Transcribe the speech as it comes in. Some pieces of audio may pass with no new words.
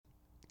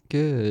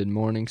Good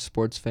morning,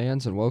 sports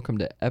fans, and welcome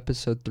to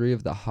episode 3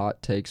 of the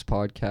Hot Takes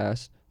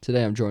podcast.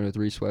 Today I'm joined with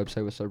Reese Webb.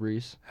 Say what's up,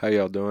 Reese. How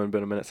y'all doing?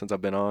 Been a minute since I've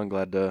been on.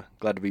 Glad to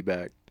be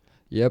back.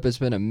 Yep, it's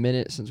been a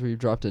minute since we've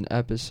dropped an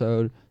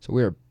episode, so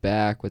we are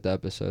back with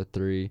episode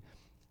 3.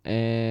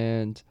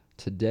 And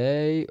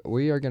today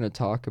we are going to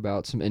talk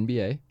about some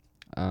NBA.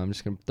 I'm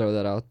just going to throw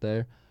that out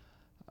there.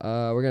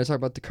 We're going to talk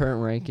about the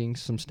current rankings,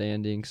 some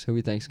standings, who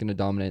we think is going to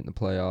dominate in the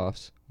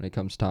playoffs when it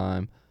comes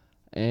time.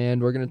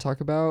 And we're going to talk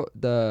about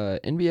the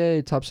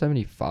NBA Top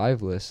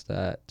 75 list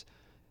that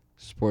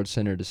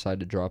SportsCenter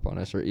decided to drop on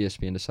us, or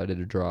ESPN decided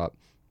to drop.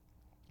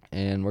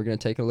 And we're going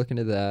to take a look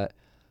into that.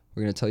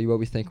 We're going to tell you what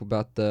we think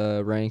about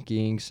the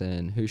rankings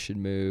and who should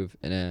move.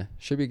 And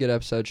should be a good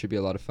episode, should be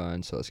a lot of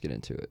fun, so let's get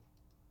into it.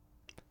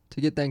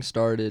 To get things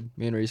started,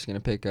 me and Reese are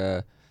going to pick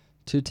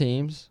two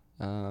teams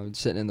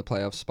sitting in the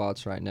playoff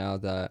spots right now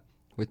that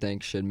we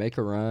think should make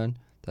a run,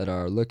 that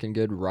are looking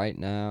good right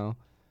now,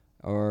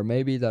 or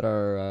maybe that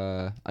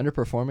are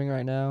underperforming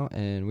right now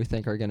and we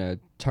think are going to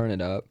turn it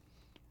up.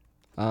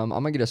 I'm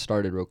going to get us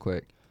started real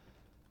quick.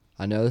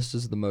 I know this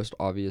is the most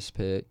obvious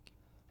pick,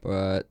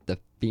 but the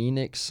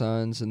Phoenix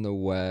Suns in the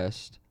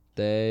West,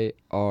 they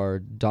are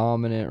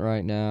dominant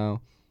right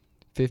now.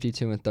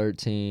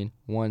 52-13,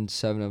 won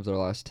 7 of their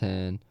last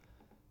 10.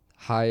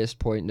 Highest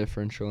point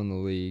differential in the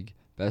league,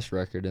 best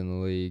record in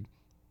the league.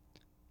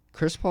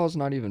 Chris Paul's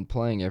not even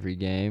playing every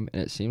game,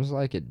 and it seems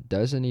like it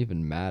doesn't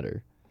even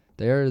matter.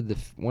 They are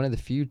one of the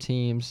few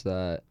teams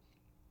that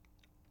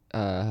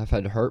have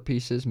had hurt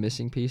pieces,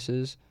 missing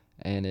pieces,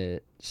 and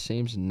it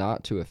seems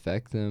not to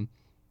affect them.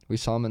 We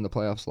saw them in the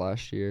playoffs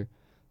last year.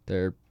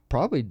 They're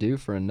probably due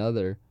for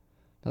another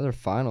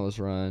finals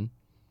run.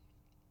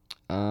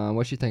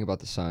 What you think about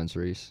the Suns,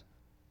 Reese?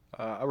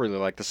 I really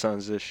like the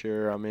Suns this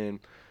year. I mean,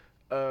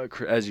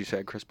 as you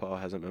said, Chris Paul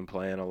hasn't been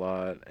playing a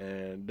lot,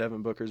 and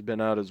Devin Booker's been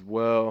out as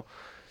well.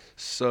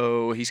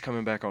 So he's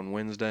coming back on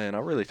Wednesday, and I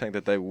really think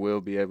that they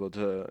will be able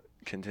to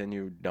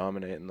continue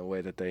dominating the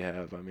way that they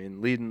have. I mean,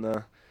 leading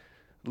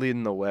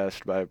the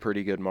West by a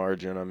pretty good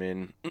margin. I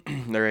mean,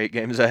 they're 8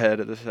 games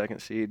ahead of the second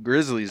seed.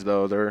 Grizzlies,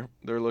 though,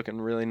 they're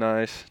looking really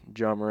nice.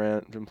 Ja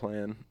Morant been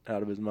playing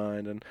out of his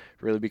mind and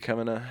really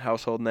becoming a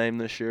household name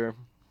this year.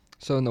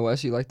 So in the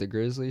West, you like the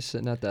Grizzlies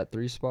sitting at that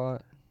 3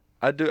 spot?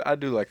 I do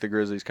like the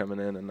Grizzlies coming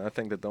in, and I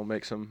think that they'll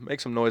make some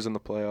noise in the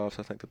playoffs.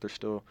 I think that they're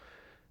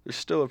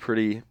still a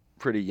pretty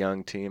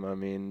young team. I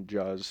mean,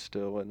 Ja's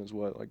still in his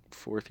like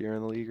 4th year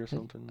in the league or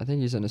something. I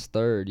think he's in his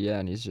 3rd, yeah,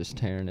 and he's just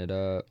tearing it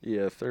up.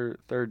 Yeah,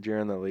 third year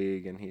in the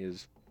league, and he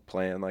is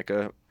playing like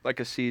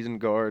a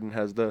seasoned guard and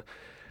has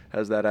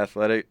that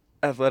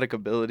athletic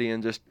ability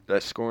and just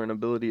that scoring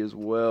ability as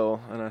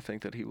well. And I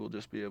think that he'll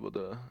be able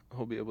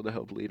to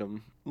help lead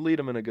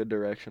them in a good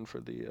direction for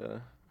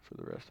the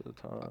rest of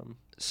the time.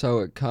 So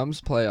it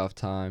comes playoff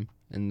time,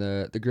 and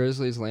the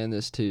Grizzlies land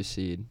this 2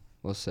 seed,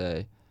 we'll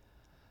say.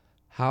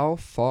 How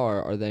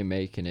far are they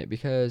making it?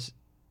 Because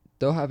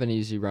they'll have an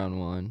easy round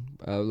 1,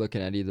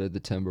 looking at either the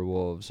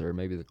Timberwolves or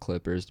maybe the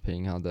Clippers,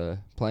 depending how the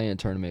play-in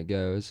tournament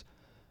goes.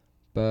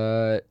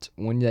 But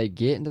when they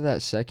get into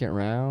that second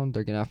round,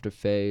 they're going to have to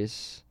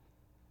face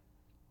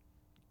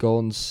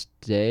Golden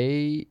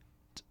State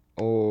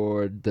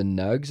or the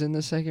Nuggets in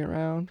the second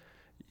round.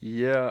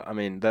 Yeah, I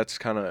mean,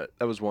 that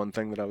was one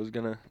thing that I was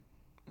going to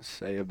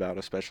say about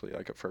especially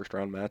like a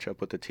first-round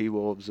matchup with the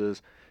T-Wolves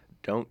is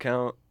don't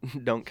count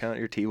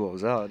your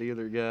T-Wolves out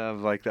either,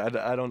 Gav. Like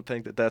I don't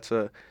think that's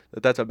a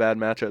bad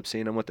matchup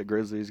seeing them with the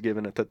Grizzlies,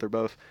 given it that they're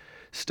both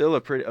still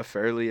a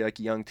fairly like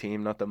young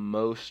team, not the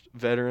most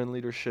veteran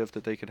leadership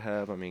that they could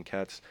have. I mean,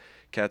 Cat's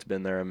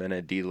been there a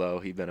minute.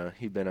 D'Lo, he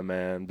been a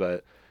man,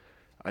 but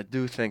I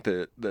do think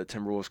that the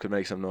Timberwolves could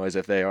make some noise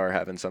if they are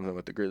having something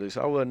with the Grizzlies.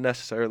 So I wouldn't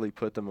necessarily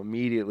put them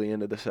immediately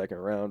into the second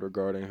round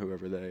regarding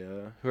whoever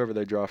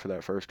they draw for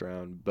that first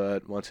round.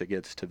 But once it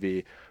gets to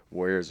be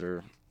Warriors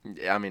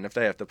if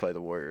they have to play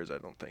the Warriors, I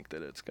don't think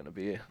that it's gonna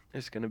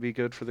be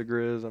good for the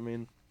Grizz. I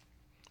mean,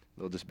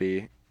 they'll just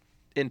be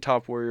in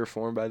top Warrior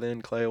form by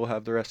then. Clay will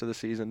have the rest of the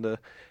season to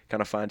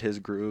kind of find his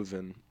groove,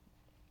 and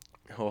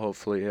he'll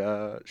hopefully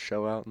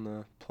show out in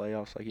the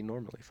playoffs like he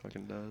normally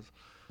fucking does.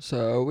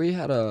 So we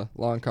had a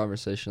long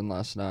conversation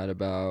last night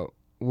about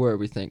where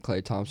we think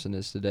Klay Thompson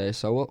is today.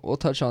 So we'll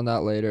touch on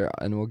that later,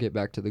 and we'll get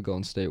back to the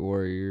Golden State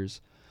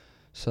Warriors.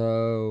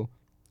 So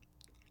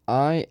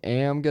I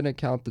am going to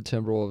count the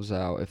Timberwolves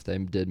out if they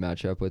did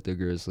match up with the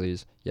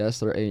Grizzlies. Yes,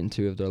 they're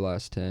 8-2 of their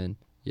last 10.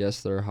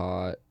 Yes, they're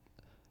hot.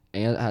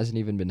 And it hasn't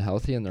even been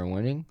healthy, and they're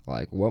winning.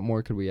 Like, what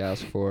more could we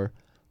ask for?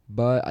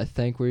 But I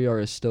think we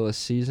are still a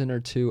season or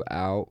 2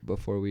 out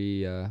before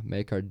we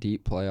make our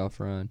deep playoff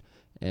run.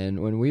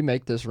 And when we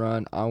make this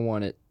run, I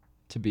want it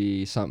to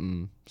be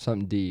something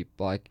deep.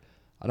 Like,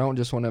 I don't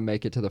just want to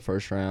make it to the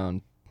first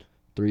round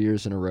 3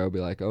 years in a row,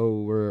 be like,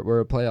 oh, we're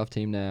a playoff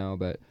team now.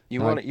 But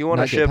you want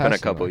to ship in a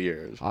couple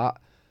years. I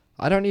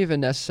don't even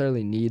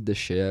necessarily need the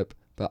ship,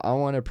 but I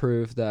want to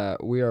prove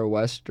that we are a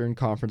Western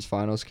Conference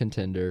Finals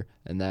contender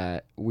and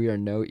that we are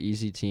no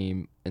easy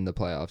team in the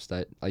playoffs.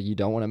 That you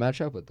don't want to match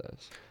up with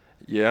us.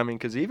 Yeah, I mean,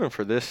 because even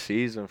for this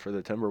season for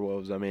the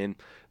Timberwolves, I mean,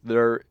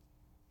 they're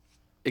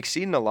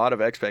exceeding a lot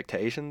of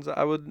expectations.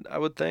 I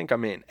would think. I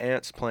mean,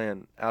 Ant's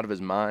playing out of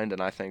his mind,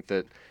 and I think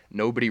that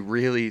nobody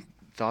really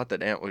thought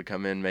that Ant would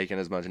come in making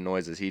as much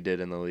noise as he did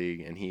in the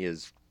league, and he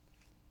has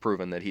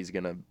proven that he's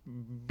gonna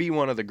be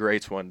one of the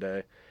greats one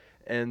day.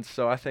 And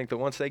so I think that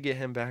once they get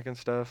him back and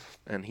stuff,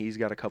 and he's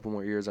got a couple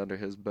more years under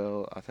his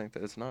belt, I think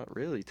that it's not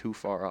really too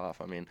far off.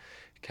 I mean, I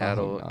hope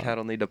Cattle not.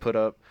 Cattle need to put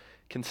up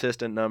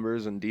consistent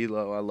numbers, and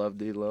D'Lo, I love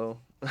D'Lo.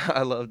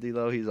 I love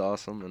D'Lo. He's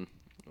awesome, and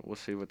we'll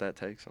see what that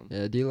takes him.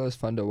 Yeah, D'Lo's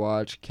fun to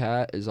watch.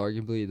 Cat is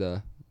arguably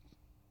the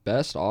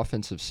best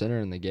offensive center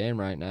in the game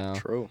right now.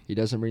 True. He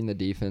doesn't bring the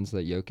defense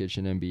that Jokic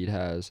and Embiid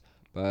has,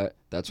 but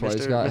that's why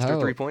he's Mr. got Mr.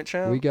 Three help. Point We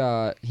Champ.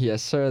 got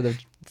yes sir, the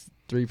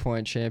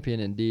 3-point champion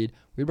indeed.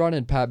 We brought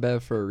in Pat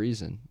Bev for a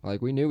reason.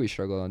 Like we knew we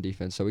struggled on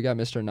defense, so we got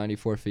Mr.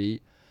 94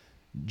 feet.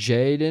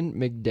 Jaden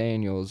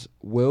McDaniels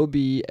will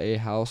be a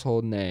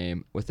household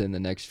name within the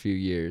next few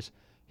years.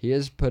 He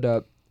has put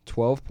up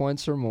 12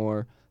 points or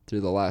more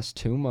through the last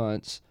 2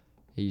 months.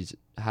 He's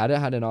had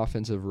an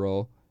offensive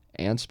role.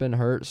 Ant's been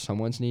hurt.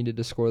 Someone's needed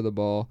to score the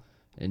ball.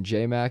 And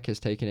J-Mac has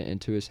taken it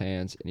into his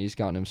hands, and he's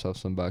gotten himself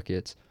some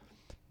buckets.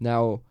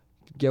 Now,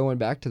 going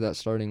back to that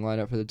starting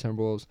lineup for the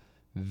Timberwolves,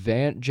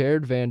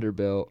 Jared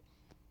Vanderbilt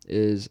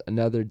is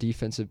another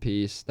defensive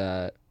piece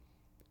that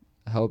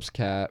helps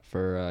Cat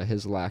for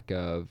his lack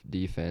of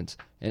defense.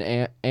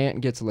 And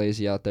Ant gets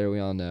lazy out there, we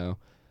all know.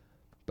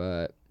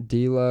 But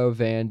D'Lo,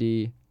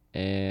 Vandy,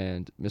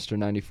 and Mr.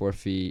 94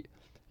 feet,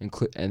 and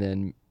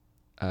then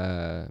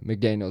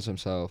McDaniels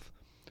himself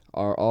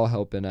are all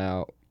helping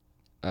out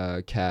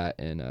Cat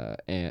and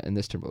Ant. And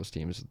this Timberwolves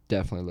team is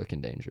definitely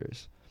looking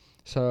dangerous.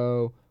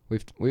 So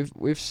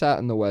we've sat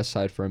in the West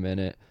Side for a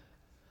minute.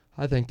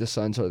 I think the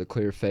Suns are the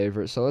clear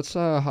favorite. So let's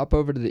hop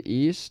over to the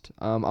East.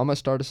 I'm going to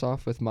start us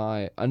off with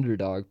my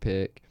underdog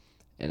pick.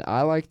 And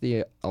I like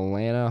the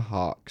Atlanta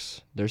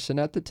Hawks. They're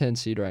sitting at the 10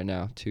 seed right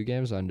now, 2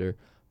 games under.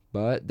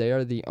 But they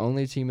are the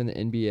only team in the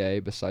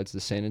NBA besides the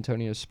San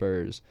Antonio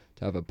Spurs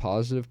to have a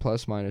positive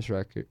plus-minus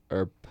record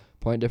or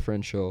point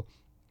differential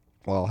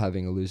while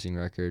having a losing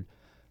record.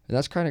 And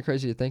that's kind of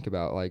crazy to think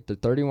about. Like, they're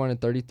 31 and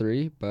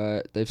 33,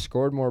 but they've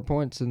scored more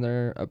points than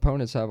their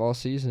opponents have all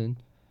season.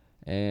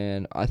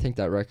 And I think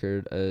that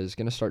record is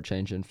going to start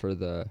changing for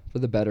the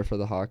better for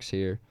the Hawks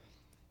here.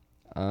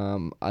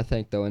 I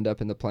think they'll end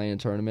up in the play-in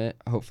tournament.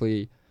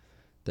 Hopefully,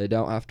 they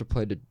don't have to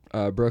play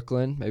to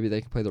Brooklyn. Maybe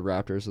they can play the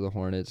Raptors or the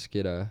Hornets,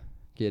 get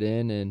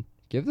in and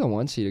give the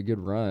 1 seed a good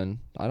run.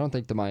 I don't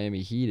think the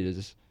Miami Heat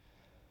is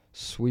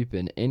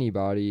sweeping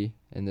anybody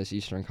in this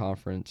Eastern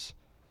Conference,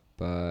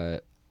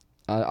 but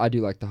I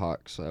do like the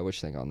Hawks. What you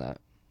think on that?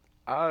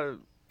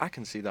 I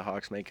can see the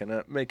Hawks making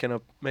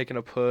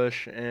a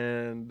push,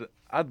 and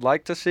I'd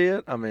like to see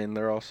it. I mean,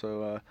 they're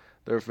also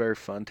they're a very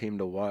fun team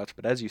to watch.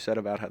 But as you said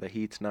about how the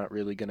Heat's not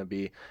really going to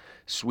be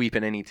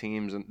sweeping any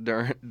teams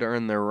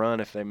during their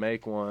run if they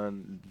make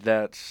one,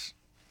 that's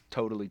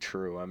totally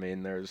true. I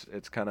mean,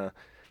 it's kind of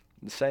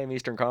the same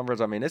Eastern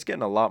Conference. I mean, it's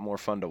getting a lot more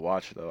fun to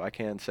watch, though. I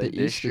can say The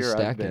this East year is I've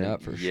stacking been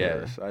up for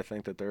yes, sure. I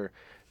think that they're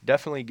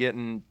definitely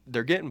getting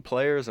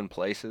players and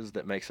places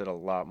that makes it a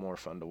lot more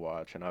fun to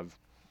watch, and I've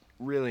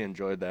really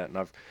enjoyed that, and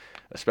I've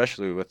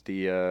especially with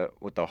the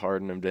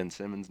Harden and Ben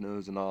Simmons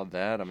news and all of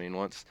that. I mean,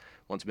 once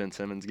Ben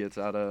Simmons gets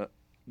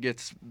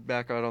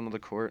back out onto the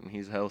court and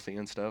he's healthy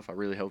and stuff, I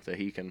really hope that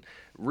he can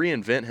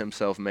reinvent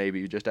himself.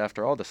 Maybe just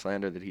after all the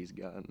slander that he's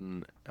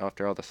gotten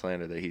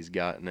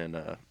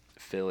in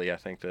Philly, I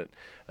think that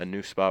a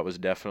new spot was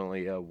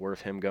definitely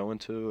worth him going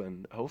to,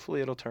 and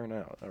hopefully it'll turn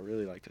out. I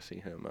really like to see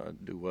him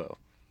do well.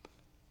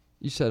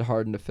 You said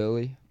Harden to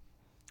Philly.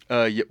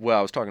 Yeah, well,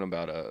 I was talking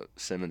about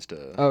Simmons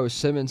to. Oh,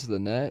 Simmons to the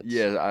Nets.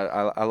 Yeah,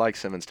 I like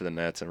Simmons to the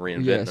Nets and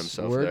reinventing Yes,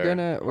 himself we're there.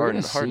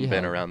 gonna see Harden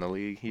been how around the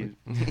league. He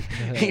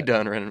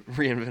done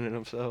reinvented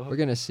himself. we're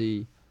gonna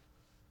see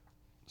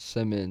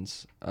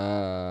Simmons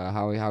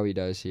how he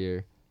does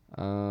here.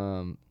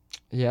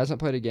 He hasn't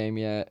played a game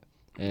yet,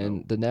 and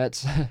Nope. the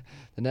Nets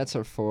the Nets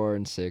are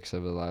 4-6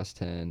 over the last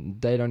 10.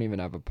 They don't even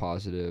have a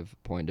positive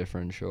point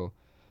differential.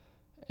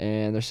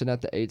 And they're sitting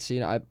at the 8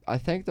 seed. I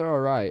think they're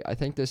all right. I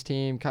think this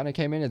team kind of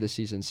came into the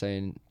season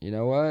saying, you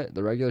know what,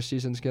 the regular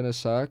season's going to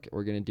suck.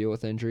 We're going to deal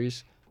with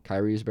injuries.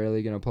 Kyrie's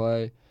barely going to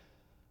play.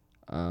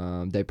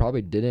 They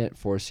probably didn't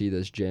foresee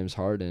this James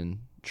Harden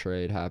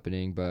trade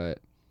happening, but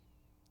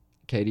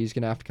KD's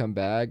going to have to come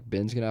back.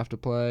 Ben's going to have to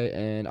play.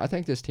 And I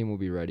think this team will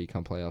be ready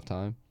come playoff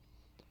time.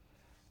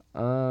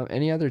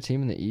 Any other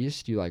team in the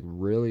East you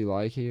really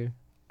like here?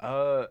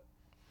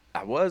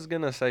 I was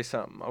gonna say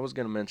something. I was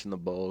gonna mention the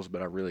Bulls,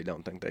 but I really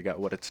don't think they got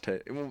what I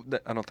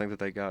don't think that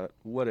they got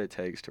what it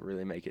takes to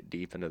really make it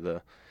deep into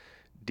the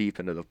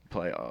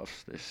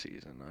playoffs this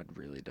season. I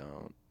really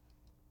don't.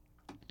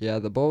 Yeah,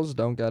 the Bulls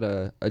don't got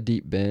a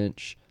deep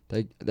bench.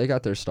 They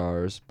got their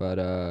stars, but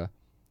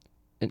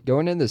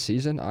going into the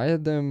season, I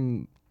had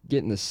them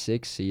getting the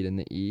 6th seed in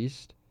the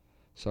East.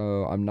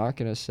 So I'm not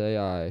gonna say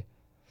I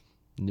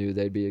knew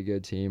they'd be a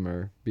good team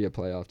or be a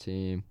playoff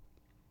team.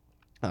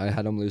 I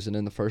had them losing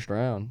in the first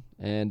round,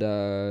 and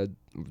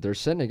they're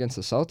sitting against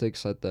the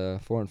Celtics at the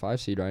 4 and 5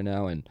 seed right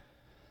now. And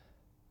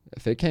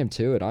if it came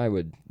to it, I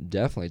would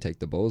definitely take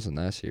the Bulls in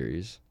that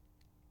series.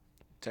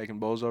 Taking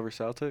Bulls over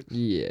Celtics?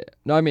 Yeah.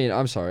 No, I mean,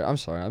 I'm sorry.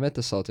 I meant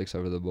the Celtics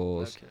over the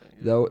Bulls. Okay.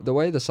 Though the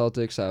way the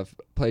Celtics have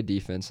played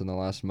defense in the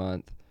last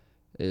month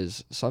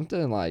is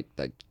something like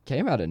that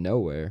came out of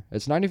nowhere.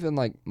 It's not even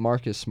like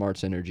Marcus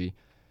Smart's energy.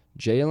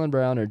 Jaylen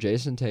Brown or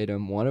Jason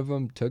Tatum, one of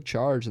them took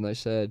charge and they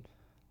said,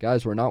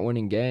 "Guys, we're not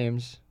winning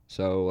games,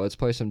 so let's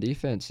play some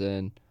defense."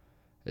 And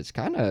it's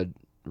kind of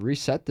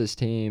reset this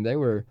team. They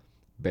were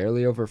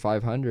barely over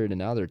 500, and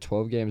now they're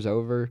 12 games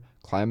over,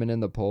 climbing in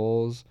the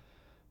polls,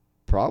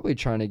 probably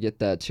trying to get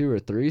that 2 or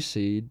 3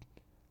 seed.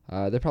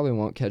 They probably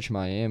won't catch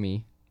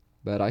Miami,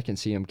 but I can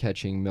see them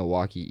catching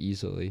Milwaukee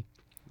easily.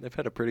 They've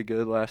had a pretty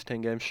good last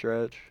 10-game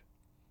stretch.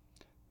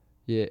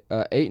 Yeah,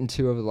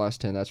 8-2 over the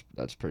last 10.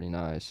 That's pretty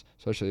nice,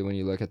 especially when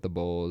you look at the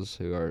Bulls,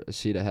 who are a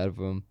seed ahead of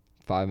them,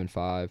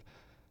 5-5.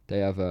 They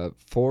have a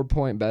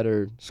 4-point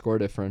better score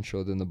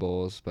differential than the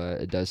Bulls,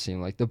 but it does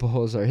seem like the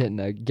Bulls are hitting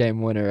a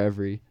game winner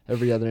every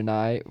other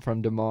night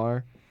from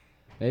DeMar.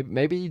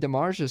 Maybe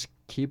DeMar's just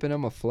keeping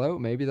them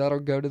afloat. Maybe that'll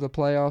go to the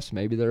playoffs.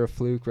 Maybe they're a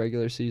fluke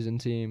regular season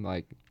team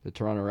like the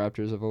Toronto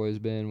Raptors have always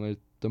been with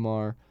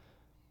DeMar.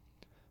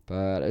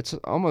 But it's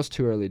almost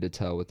too early to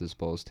tell with this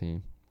Bulls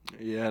team.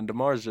 Yeah, and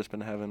DeMar's just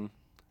been having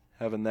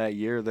that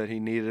year that he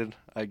needed,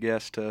 I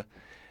guess, to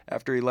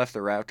after he left the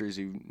Raptors,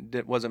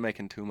 he wasn't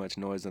making too much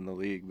noise in the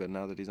league, but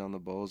now that he's on the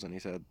Bulls and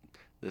he's had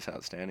this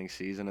outstanding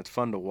season, it's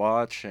fun to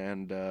watch,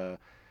 and I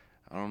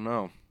don't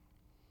know.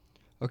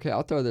 Okay,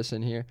 I'll throw this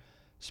in here.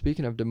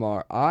 Speaking of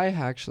DeMar, I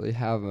actually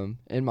have him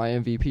in my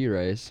MVP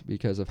race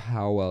because of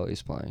how well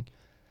he's playing.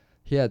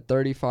 He had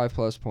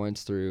 35-plus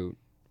points through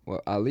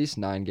at least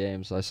 9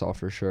 games, I saw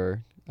for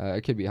sure.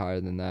 It could be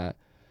higher than that.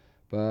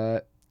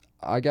 But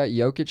I got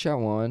Jokic at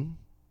 1.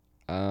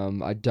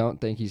 I don't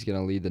think he's going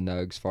to lead the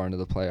Nugs far into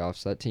the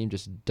playoffs. That team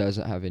just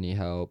doesn't have any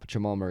help.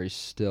 Jamal Murray's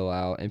still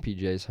out.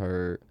 MPJ's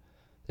hurt.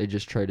 They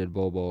just traded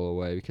Bol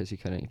away because he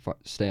couldn't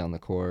stay on the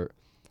court.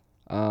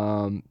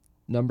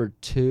 Number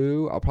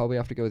 2, I'll probably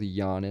have to go with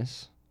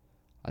Giannis.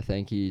 I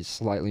think he's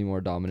slightly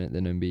more dominant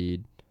than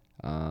Embiid.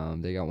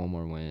 They got one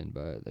more win,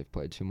 but they've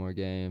played 2 more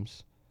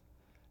games.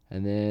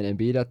 And then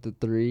Embiid at the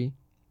 3.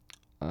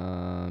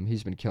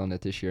 He's been killing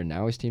it this year.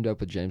 Now he's teamed up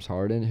with James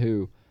Harden,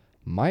 who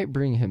might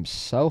bring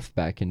himself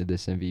back into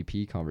this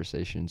MVP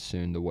conversation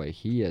soon, the way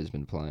he has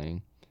been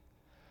playing.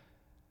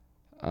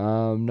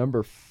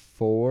 Number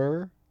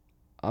 4,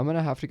 I'm going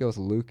to have to go with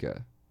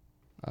Luka.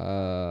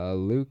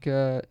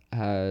 Luka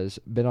has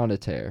been on a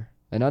tear,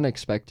 an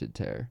unexpected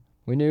tear.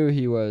 We knew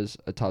he was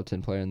a top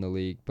 10 player in the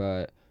league,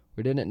 but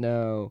we didn't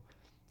know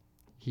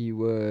he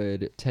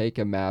would take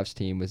a Mavs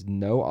team with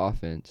no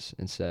offense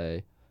and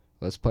say,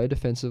 let's play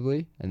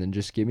defensively and then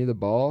just give me the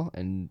ball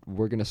and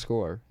we're going to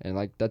score.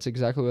 And, that's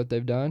exactly what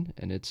they've done,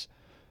 and it's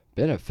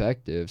been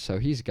effective. So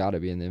he's got to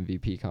be in the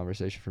MVP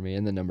conversation for me.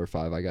 And then number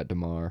 5, I got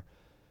DeMar,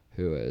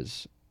 who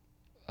has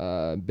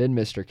been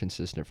Mr.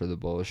 Consistent for the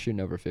Bulls, shooting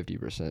over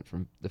 50%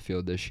 from the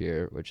field this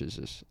year, which is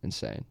just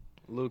insane.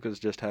 Luka's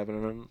just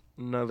having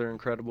another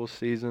incredible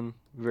season.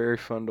 Very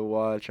fun to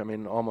watch. I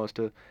mean, almost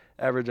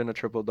averaging a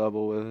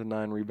triple-double with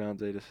 9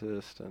 rebounds, 8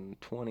 assists, and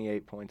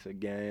 28 points a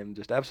game.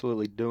 Just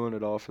absolutely doing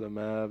it all for the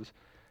Mavs.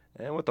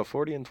 And with a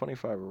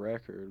 40-25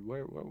 record,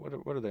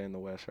 what are they in the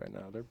West right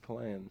now? They're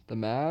playing. The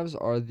Mavs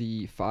are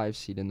the 5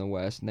 seed in the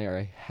West, and they are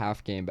a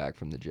half game back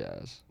from the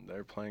Jazz.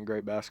 They're playing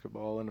great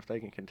basketball, and if they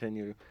can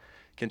continue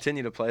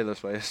to play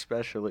this way,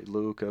 especially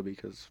Luka,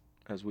 because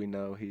as we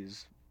know,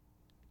 he's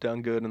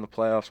done good in the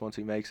playoffs once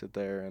he makes it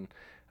there. And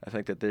I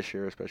think that this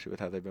year, especially with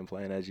how they've been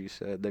playing, as you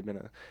said, they've been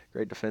a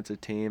great defensive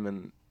team,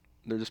 and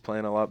they're just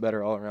playing a lot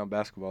better all-around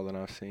basketball than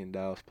I've seen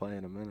Dallas play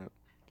in a minute.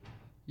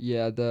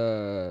 Yeah,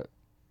 the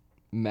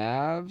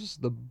Mavs,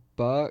 the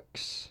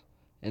Bucks,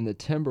 and the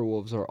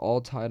Timberwolves are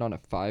all tied on a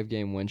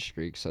 5-game win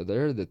streak, so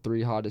they're the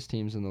 3 hottest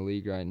teams in the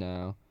league right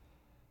now.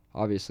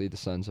 Obviously, the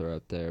Suns are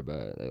up there,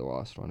 but they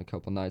lost one a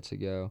couple nights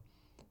ago.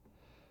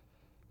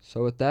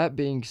 So with that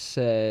being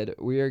said,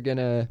 we are going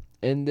to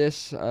end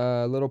this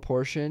little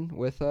portion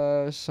with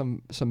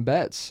some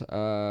bets.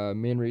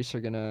 Me and Reese are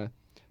going to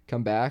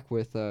come back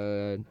with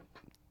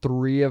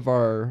 3 of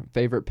our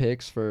favorite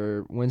picks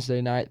for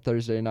Wednesday night,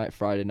 Thursday night,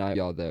 Friday night.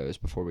 All those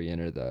before we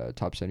enter the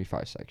top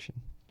 75 section.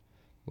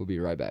 We'll be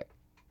right back.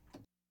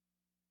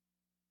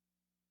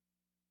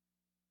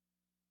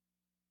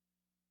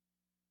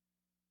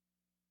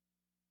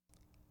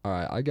 All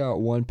right, I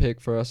got one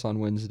pick for us on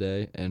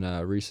Wednesday, and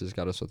Reese has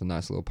got us with a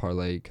nice little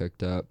parlay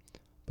cooked up.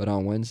 But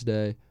on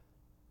Wednesday,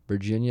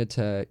 Virginia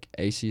Tech,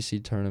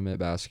 ACC tournament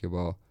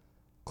basketball.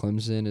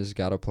 Clemson has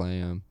got to play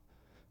them.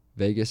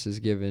 Vegas is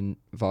giving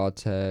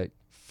Vautech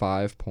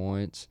 5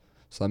 points.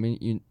 So that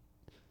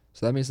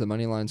means the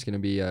money line's going to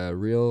be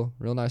real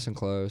nice and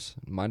close.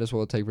 Might as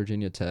well take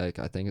Virginia Tech.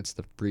 I think it's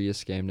the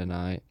freest game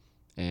tonight,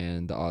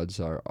 and the odds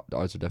are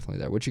definitely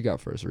there. What you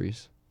got for us,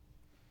 Reese?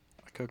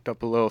 I cooked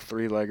up a little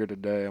 3-legger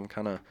today. I'm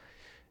kind of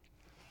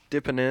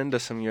dipping into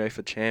some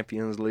UEFA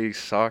Champions League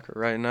soccer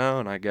right now,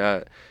 and I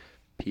got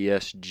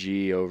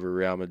PSG over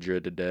Real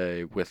Madrid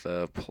today with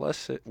a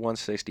plus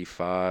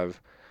 165.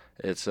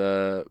 It's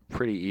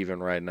pretty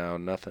even right now.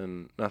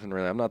 Nothing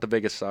really. I'm not the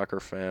biggest soccer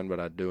fan, but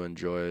I do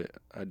enjoy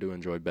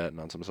betting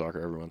on some soccer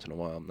every once in a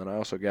while. And then I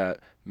also got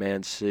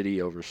Man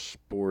City over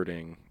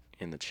Sporting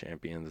in the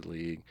Champions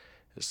League.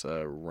 It's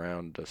a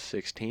round of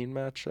 16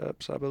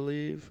 matchups, I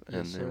believe. Yes,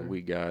 and then sir.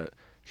 we got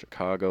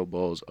Chicago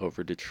Bulls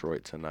over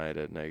Detroit tonight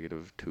at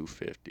negative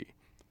 250.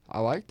 I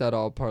like that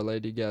all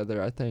parlayed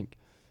together. I think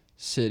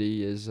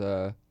City is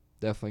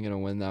definitely going to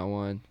win that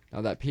one.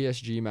 Now that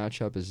PSG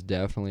matchup is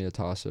definitely a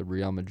toss-up.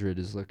 Real Madrid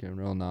is looking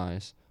real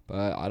nice,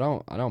 but I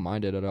don't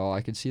mind it at all.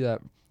 I could see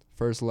that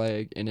first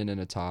leg ending in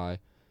a tie.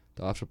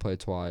 They'll have to play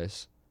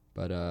twice,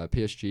 but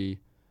PSG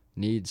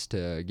needs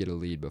to get a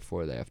lead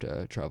before they have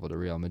to travel to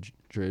Real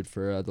Madrid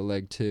for the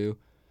leg 2.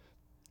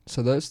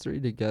 So those three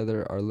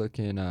together are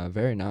looking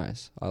very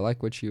nice. I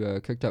like what you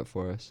cooked up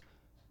for us.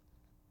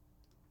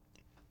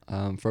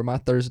 For my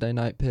Thursday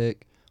night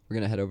pick, we're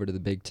going to head over to the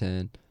Big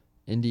Ten.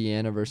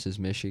 Indiana versus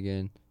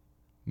Michigan.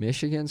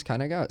 Michigan's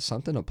kind of got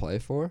something to play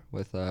for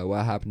with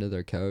what happened to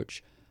their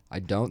coach. I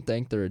don't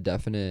think they're a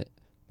definite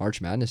March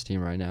Madness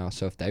team right now.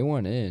 So if they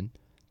want in,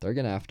 they're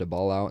going to have to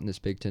ball out in this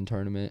Big Ten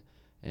tournament.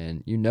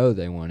 And you know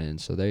they want in,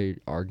 so they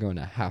are going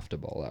to have to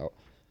ball out.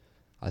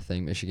 I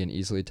think Michigan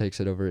easily takes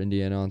it over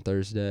Indiana on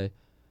Thursday.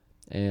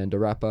 And to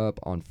wrap up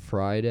on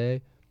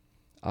Friday,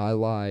 I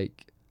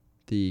like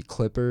the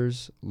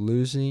Clippers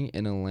losing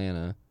in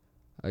Atlanta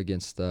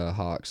against the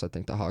Hawks. I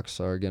think the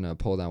Hawks are going to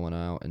pull that one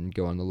out and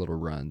go on the little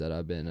run that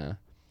I've been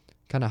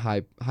kind of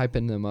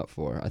hyping them up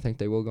for. I think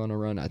they will go on a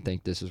run. I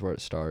think this is where it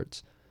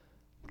starts.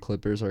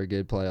 Clippers are a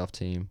good playoff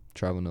team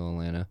traveling to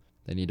Atlanta.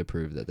 They need to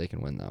prove that they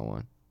can win that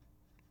one.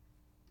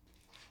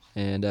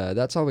 And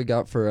that's all we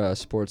got for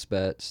sports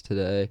bets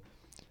today.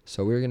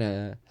 So we're going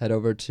to head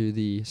over to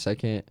the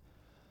second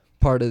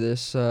part of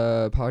this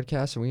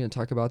podcast, and we're going to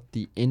talk about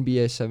the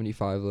NBA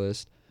 75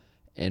 list.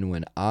 And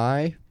when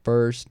I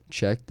first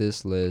checked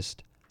this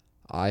list,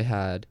 I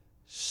had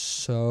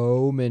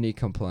so many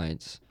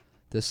complaints.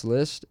 This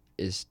list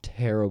is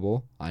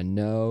terrible. I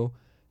know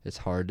it's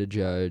hard to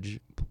judge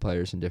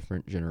players in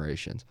different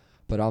generations,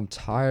 but I'm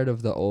tired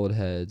of the old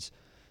heads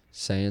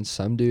saying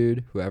some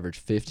dude who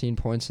averaged 15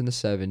 points in the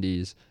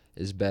 70s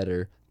is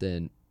better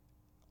than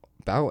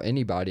about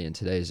anybody in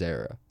today's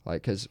era.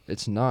 Like, because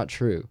it's not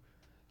true.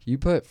 You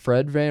put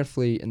Fred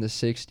VanVleet in the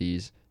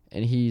 60s,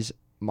 and he's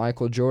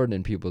Michael Jordan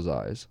in people's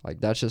eyes. Like,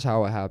 that's just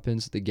how it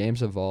happens. The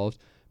game's evolved.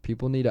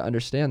 People need to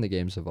understand the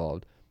game's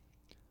evolved.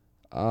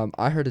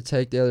 I heard a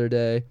take the other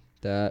day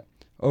that,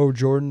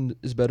 Jordan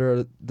is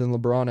better than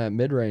LeBron at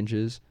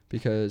mid-ranges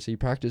because he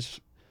practiced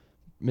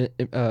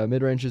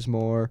mid-ranges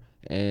more,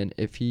 and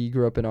if he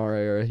grew up in our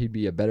era, he'd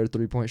be a better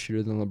three-point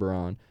shooter than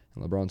LeBron.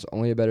 And LeBron's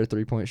only a better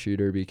three-point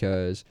shooter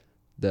because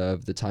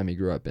of the time he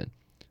grew up in.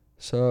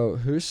 So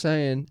who's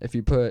saying if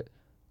you put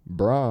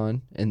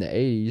Braun in the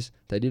 80s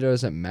that he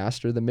doesn't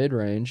master the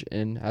mid-range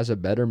and has a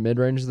better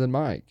mid-range than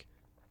Mike?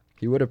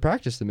 He would have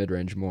practiced the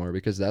mid-range more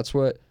because that's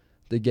what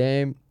the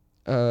game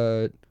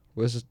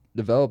was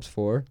developed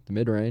for, the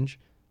mid-range.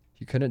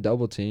 You couldn't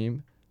double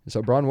team. And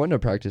so Braun wouldn't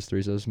have practiced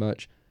threes as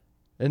much.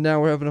 And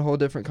now we're having a whole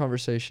different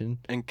conversation.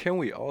 And can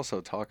we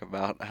also talk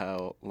about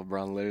how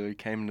LeBron literally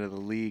came into the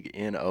league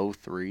in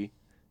 03?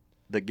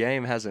 The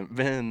game hasn't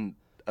been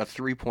a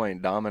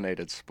three-point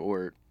dominated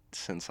sport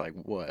since, like,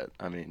 what?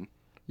 I mean,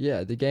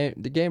 yeah, the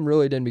game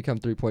really didn't become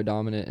three-point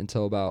dominant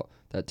until about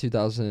that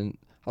 2000.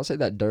 I'll say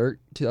that Dirk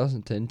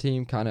 2010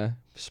 team kind of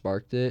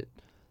sparked it.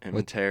 And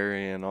with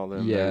Terry and all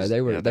them. Yeah,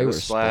 they were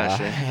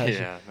splashing.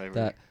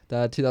 Yeah,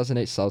 That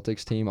 2008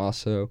 Celtics team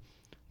also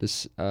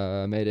just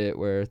made it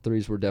where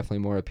threes were definitely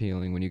more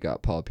appealing when you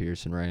got Paul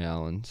Pierce and Ray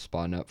Allen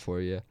spotting up for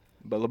you.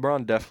 But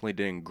LeBron definitely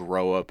didn't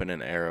grow up in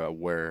an era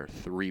where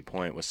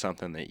three-point was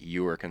something that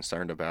you were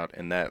concerned about,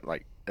 and that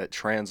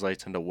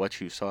translates into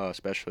what you saw,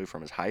 especially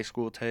from his high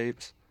school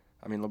tapes.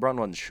 I mean, LeBron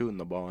wasn't shooting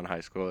the ball in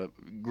high school.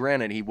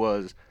 Granted, he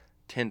was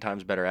 10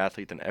 times better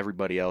athlete than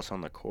everybody else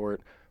on the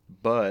court,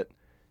 but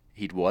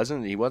he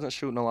wasn't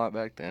shooting a lot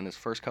back then. His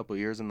first couple of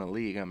years in the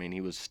league, I mean,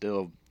 he was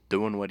still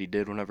doing what he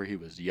did whenever he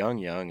was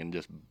young, and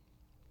just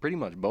pretty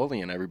much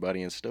bullying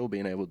everybody and still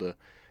being able to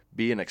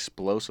be an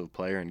explosive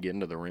player and get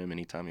into the rim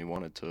anytime he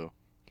wanted to.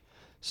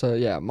 So,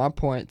 yeah, my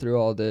point through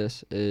all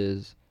this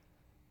is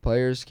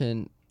players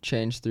can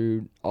change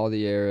through all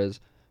the eras,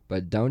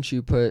 but don't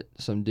you put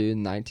some dude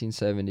in the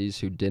 1970s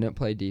who didn't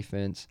play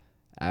defense,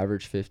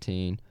 average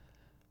 15,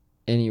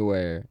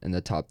 anywhere in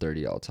the top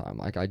 30 all time.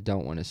 Like, I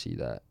don't want to see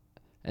that.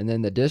 And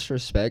then the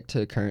disrespect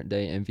to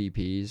current-day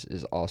MVPs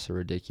is also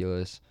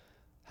ridiculous.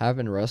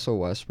 Having Russell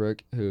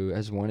Westbrook, who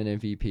has won an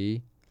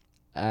MVP,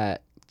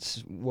 at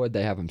what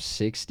they have him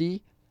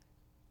 60,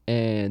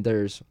 and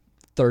there's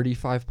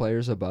 35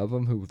 players above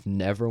him who've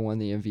never won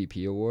the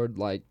MVP award.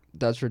 Like,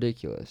 that's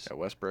ridiculous. Yeah,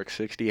 Westbrook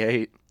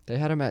 68. They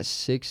had him at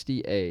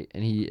 68,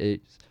 and he is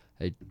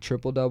a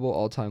triple-double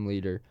all-time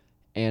leader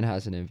and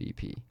has an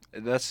MVP.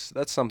 That's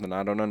something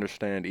I don't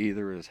understand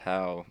either, is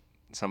how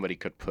somebody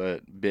could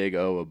put Big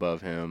O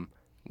above him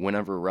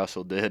whenever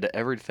Russell did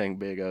everything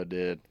Big O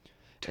did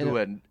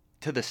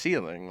to the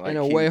ceiling. In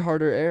a way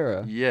harder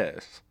era.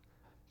 Yes.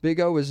 Big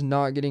O was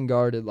not getting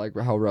guarded like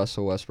how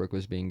Russell Westbrook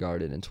was being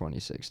guarded in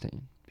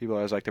 2016. People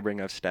always like to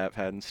bring up stat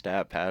pad,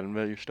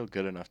 but you're still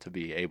good enough to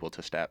be able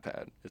to stat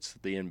pad. It's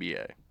the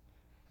NBA.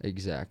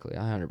 Exactly.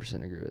 I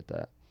 100% agree with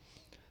that.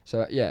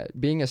 So, yeah,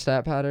 being a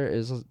stat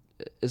padder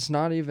it's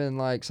not even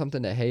like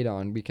something to hate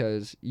on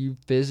because you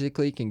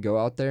physically can go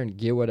out there and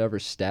get whatever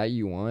stat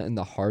you want in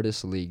the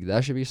hardest league.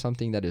 That should be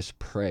something that is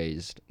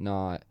praised,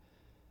 not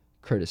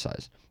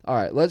criticized. All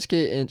right, let's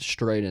get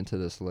straight into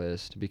this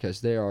list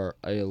because there are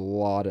a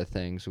lot of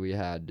things we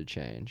had to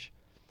change.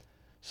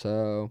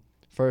 So,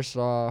 first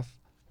off,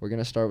 we're going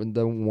to start with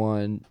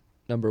the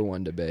number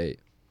one debate.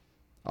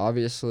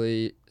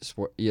 Obviously,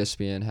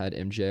 ESPN had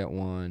MJ at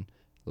 1,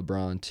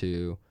 LeBron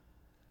 2,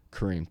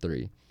 Kareem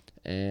 3.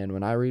 And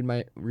when I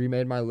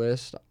remade my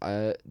list,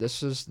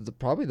 this was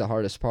probably the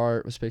hardest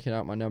part, was picking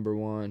out my number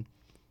 1.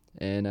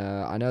 And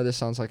I know this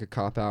sounds like a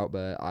cop-out,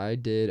 but I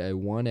did a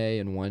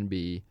 1A and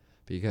 1B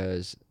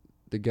because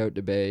the GOAT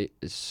debate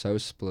is so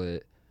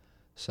split.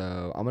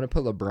 So I'm going to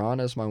put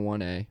LeBron as my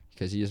 1A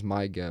because he is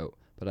my GOAT,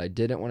 but I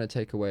didn't want to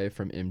take away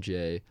from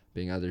MJ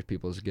being other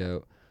people's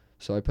GOAT.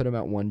 So I put him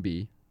at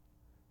 1B.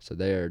 So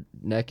they are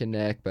neck and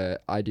neck,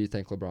 but I do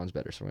think LeBron's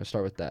better. So I'm going to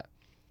start with that.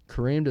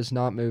 Kareem does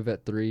not move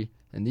at 3,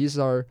 and these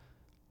are,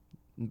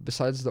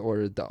 besides the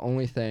order, the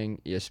only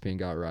thing ESPN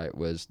got right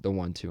was the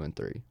 1, 2, and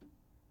 3.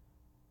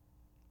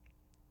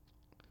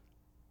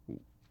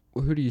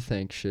 Who do you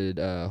think should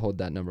hold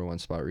that number 1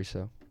 spot,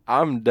 Riso?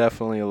 I'm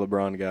definitely a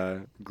LeBron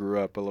guy. Grew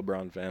up a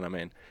LeBron fan. I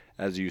mean,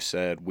 as you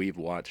said, we've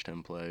watched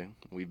him play.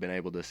 We've been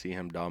able to see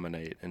him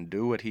dominate and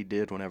do what he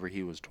did whenever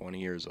he was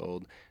 20 years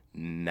old.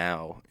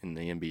 Now in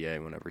the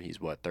NBA, whenever he's,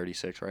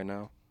 36 right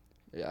now?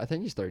 Yeah, I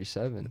think he's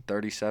 37.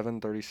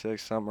 37,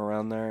 36, something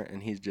around there.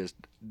 And he's just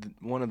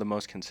one of the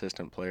most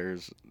consistent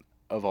players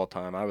of all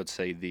time. I would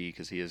say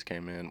because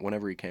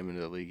whenever he came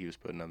into the league, he was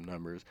putting up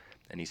numbers,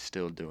 and he's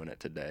still doing it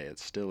today.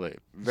 It's still a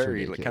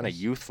very kind of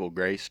youthful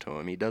grace to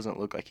him. He doesn't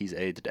look like he's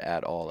aged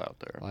at all out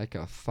there. Like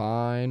a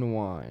fine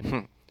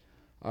wine.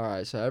 All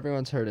right, so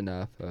everyone's heard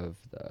enough of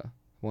the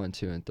 1,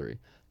 2, and 3.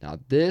 Now,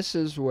 this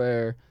is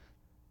where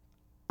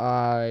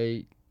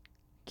I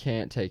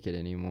can't take it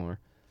anymore.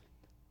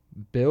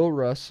 Bill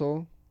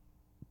Russell,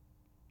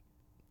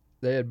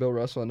 they had Bill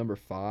Russell at number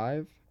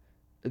 5.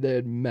 They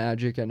had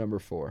Magic at number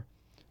 4.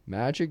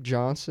 Magic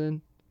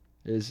Johnson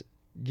is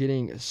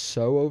getting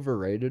so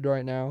overrated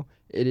right now.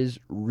 It is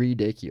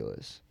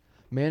ridiculous.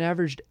 Man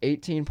averaged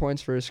 18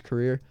 points for his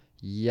career.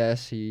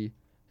 Yes, he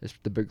is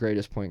the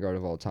greatest point guard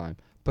of all time.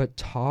 But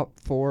top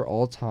 4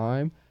 all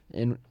time?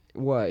 And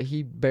what?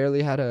 He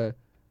barely had a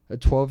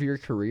 12-year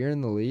career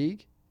in the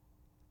league?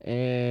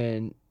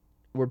 And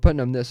we're putting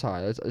him this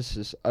high. It's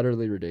just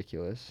utterly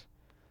ridiculous.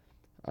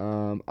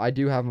 I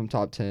do have him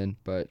top 10,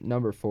 but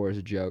number 4 is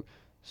a joke.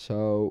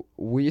 So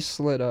we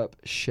slid up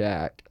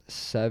Shaq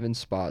 7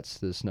 spots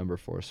to this number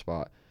 4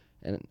 spot.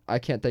 And I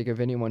can't think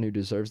of anyone who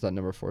deserves that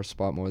number 4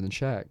 spot more than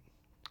Shaq.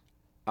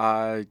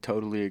 I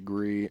totally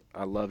agree.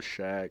 I love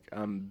Shaq.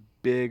 I'm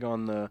big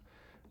on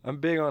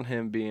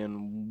him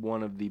being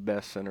one of the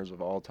best centers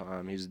of all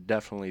time. He's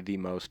definitely the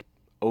most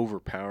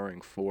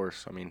overpowering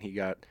force. I mean, he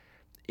got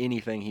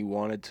anything he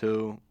wanted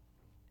to,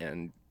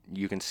 and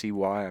you can see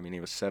why. I mean, he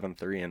was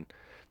 7'3" and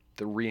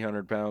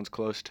 300 pounds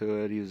close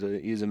to it.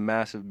 He's a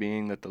massive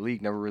being that the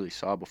league never really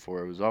saw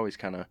before. It was always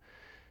kind of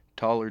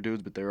taller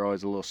dudes, but they were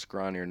always a little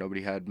scrawnier.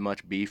 Nobody had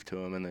much beef to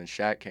him. And then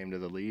Shaq came to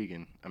the league,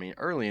 and I mean,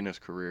 early in his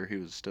career, he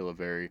was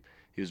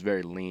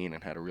very lean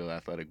and had a real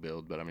athletic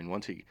build. But I mean,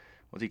 once he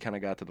kind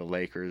of got to the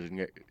Lakers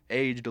and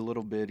aged a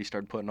little bit, he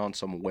started putting on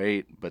some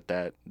weight, but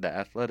the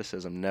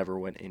athleticism never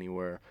went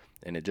anywhere,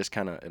 and it just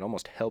it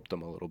almost helped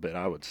him a little bit,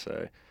 I would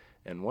say.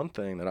 And one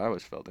thing that I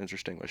always felt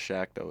interesting with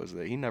Shaq, though, is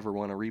that he never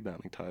won a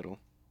rebounding title.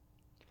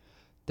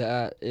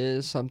 That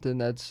is something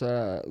that's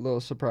a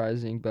little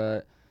surprising,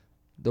 but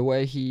the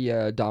way he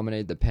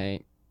dominated the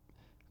paint,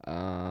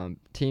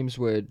 teams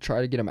would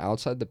try to get him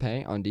outside the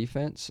paint on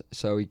defense,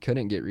 so he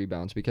couldn't get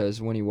rebounds because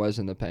when he was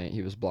in the paint,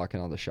 he was blocking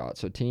all the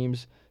shots. So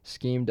teams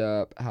schemed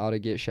up how to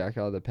get Shaq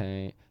out of the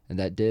paint, and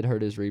that did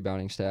hurt his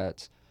rebounding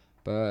stats.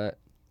 But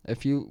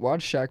if you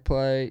watch Shaq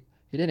play,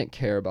 he didn't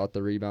care about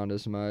the rebound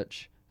as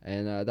much,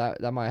 and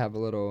that might have a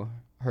little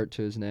hurt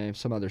to his name.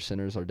 Some other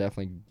centers are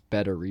definitely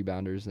better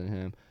rebounders than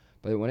him.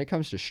 But when it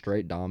comes to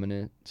straight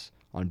dominance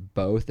on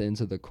both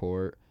ends of the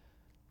court,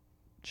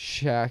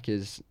 Shaq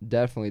is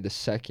definitely the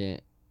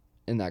second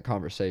in that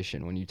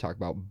conversation when you talk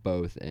about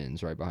both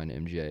ends right behind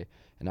MJ.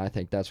 And I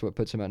think that's what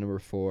puts him at number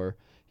 4.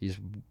 He's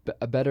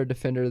a better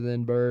defender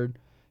than Bird.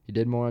 He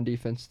did more on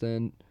defense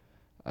than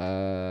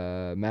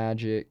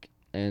Magic.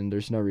 And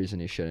there's no reason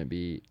he shouldn't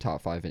be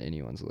top 5 in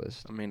anyone's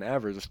list. I mean,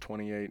 average is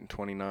 28 and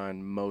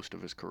 29 most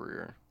of his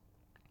career.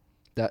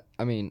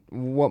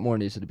 What more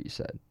needs to be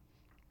said?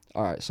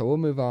 All right, so we'll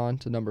move on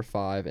to number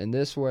 5. And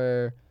this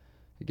where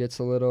it gets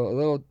a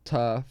little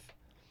tough.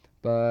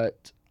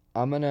 But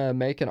I'm gonna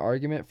make an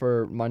argument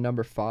for my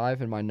number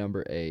 5 and my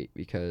number 8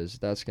 because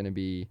that's gonna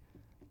be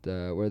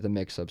where the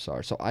mix-ups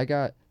are. So I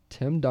got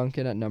Tim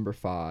Duncan at number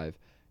 5,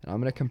 and I'm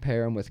gonna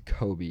compare him with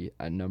Kobe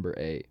at number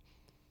 8,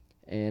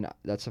 and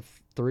that's a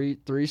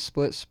three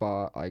split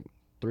spot, like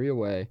 3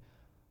 away,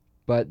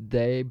 but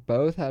they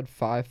both had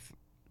 5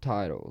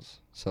 titles.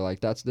 So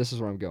like this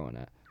is where I'm going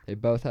at. They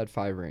both had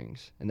 5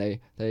 rings, and they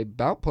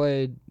about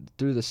played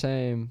through the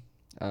same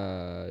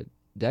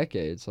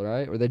decades,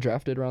 right? Were they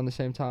drafted around the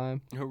same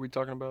time? Who are we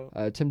talking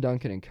about? Tim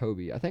Duncan and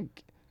Kobe. I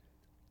think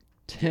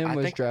Tim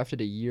was drafted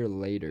a year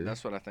later.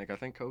 That's what I think. I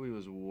think Kobe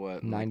was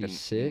what?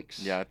 96?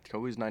 Yeah,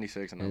 Kobe's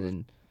 96, and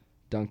then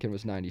Duncan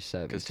was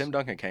 97. Because Tim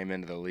Duncan came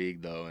into the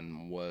league, though,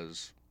 and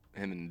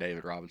him and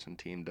David Robinson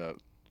teamed up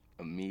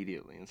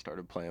immediately and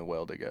started playing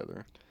well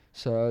together.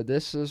 So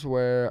this is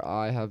where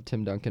I have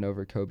Tim Duncan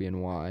over Kobe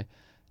and why.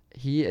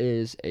 He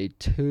is a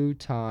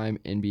 2-time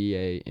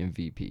NBA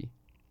MVP.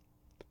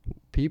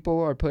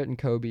 People are putting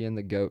Kobe in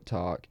the GOAT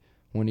talk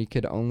when he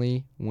could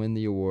only win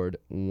the award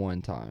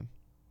 1 time.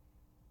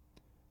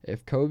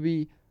 If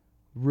Kobe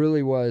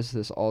really was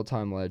this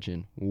all-time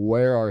legend,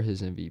 where are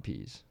his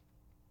MVPs?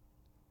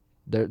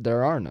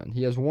 There are none.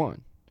 He has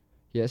 1.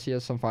 Yes, he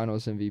has some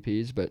Finals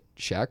MVPs, but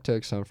Shaq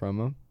took some from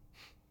him.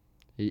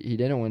 He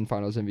didn't win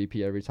Finals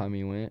MVP every time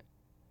he went.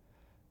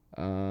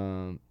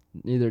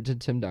 Neither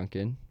did Tim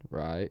Duncan,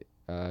 right?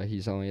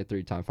 He's only a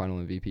 3-time Final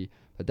MVP.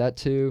 But that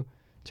two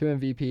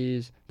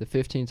MVPs, the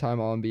 15-time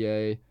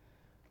All-NBA.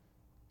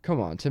 Come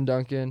on, Tim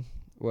Duncan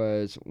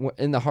was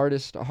in the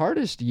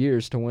hardest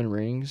years to win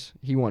rings.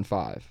 He won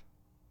 5.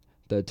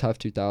 The tough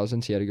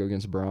 2000s, he had to go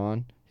against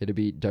Braun. He had to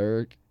beat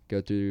Dirk,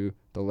 go through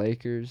the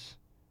Lakers.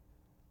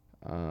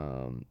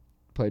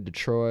 Played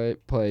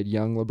Detroit, played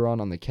young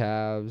LeBron on the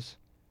Cavs.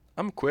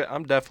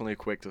 I'm definitely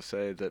quick to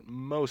say that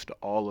most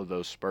all of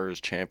those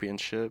Spurs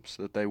championships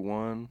that they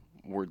won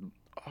were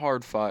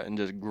hard fought and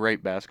just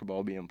great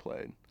basketball being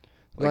played.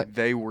 Like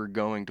they were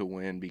going to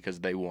win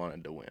because they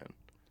wanted to win.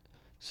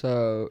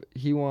 So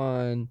he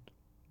won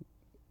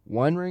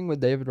 1 ring with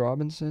David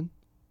Robinson,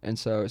 and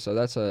so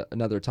that's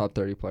another top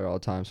 30 player all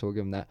time. So we'll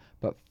give him that.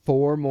 But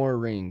 4 more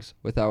rings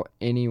without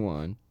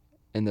anyone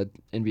in the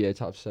NBA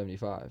top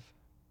 75.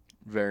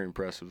 Very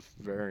impressive.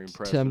 Very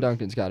impressive. Tim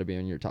Duncan's got to be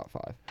in your top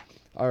 5.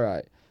 All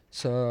right.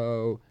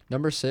 So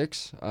number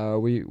 6,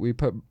 we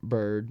put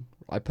Bird.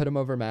 I put him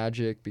over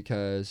Magic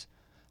because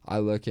I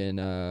look in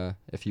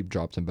if you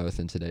dropped them both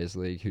in today's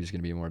league, who's going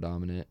to be more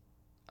dominant.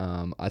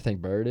 I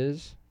think Bird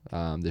is.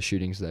 The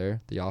shooting's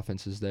there. The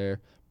offense is there.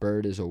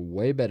 Bird is a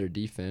way better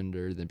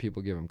defender than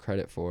people give him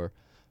credit for.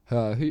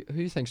 Who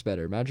you think's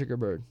better, Magic or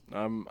Bird?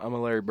 I'm a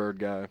Larry Bird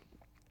guy.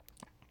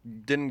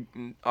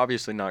 Didn't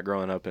obviously not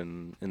growing up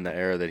in the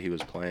era that he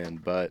was playing,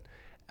 but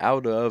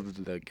out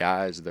of the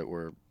guys that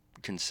were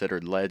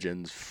considered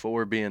legends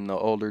for being the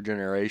older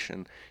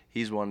generation,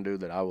 he's one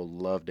dude that I will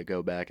love to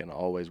go back and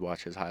always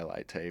watch his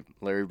highlight tape.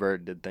 Larry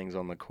Bird did things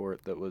on the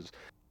court that was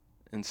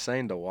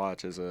insane to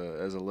watch as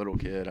a little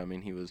kid. I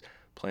mean, he was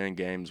playing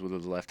games with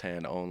his left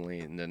hand only,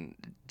 and then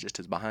just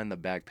his behind the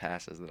back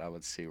passes that I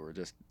would see were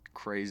just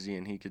crazy,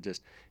 and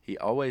he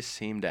always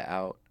seemed to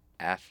out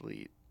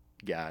athlete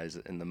guys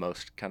in the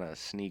most kind of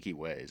sneaky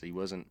ways. He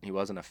wasn't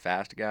a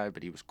fast guy,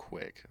 but he was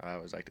quick. I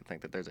always like to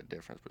think that there's a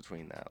difference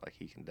between that. Like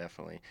he can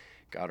definitely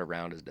got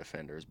around his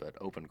defenders, but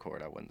open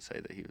court, I wouldn't say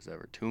that he was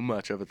ever too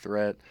much of a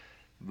threat.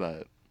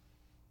 But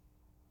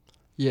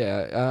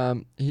yeah,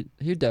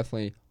 he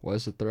definitely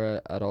was a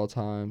threat at all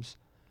times.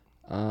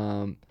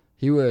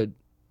 He would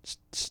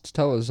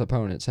tell his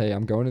opponents, "Hey,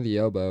 I'm going to the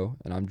elbow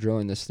and I'm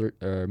drilling this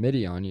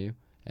midi on you,"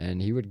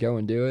 and he would go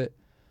and do it.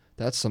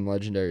 That's some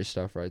legendary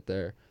stuff right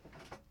there.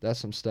 That's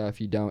some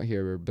stuff you don't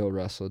hear Bill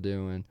Russell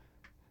doing.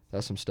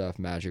 That's some stuff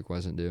Magic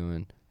wasn't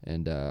doing.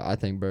 And I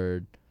think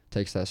Bird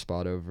takes that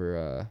spot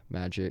over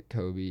Magic,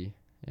 Kobe,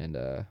 and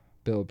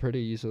Bill pretty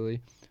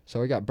easily. So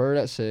we got Bird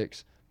at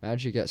 6,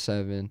 Magic at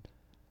 7.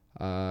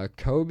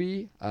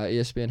 Kobe,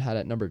 ESPN had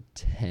at number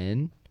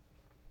 10,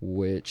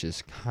 which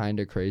is kind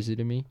of crazy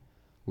to me.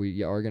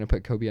 We are going to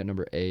put Kobe at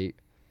number 8,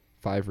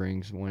 5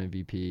 rings, 1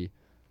 MVP,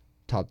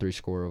 top 3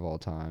 scorer of all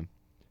time.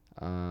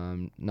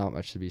 Not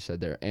much to be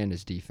said there, and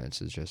his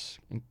defense is just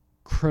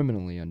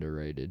criminally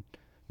underrated.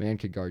 Man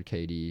could guard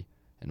KD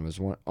and was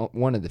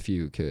one of the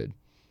few who could.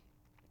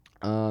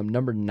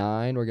 Number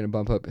 9, we're gonna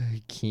bump up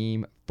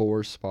Hakeem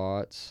 4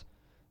 spots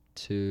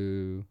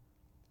to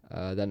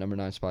that number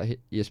 9 spot.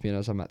 ESPN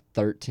has him at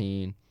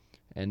 13,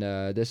 and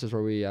this is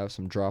where we have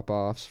some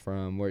drop-offs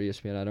from where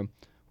ESPN had him.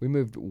 We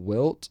moved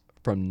Wilt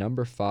from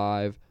number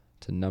 5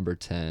 to number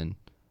 10.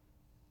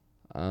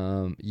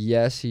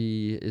 Yes,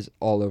 he is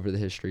all over the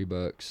history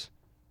books,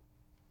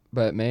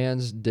 but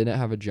Mans didn't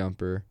have a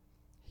jumper.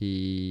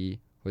 He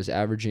was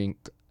averaging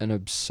an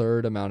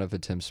absurd amount of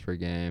attempts per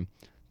game.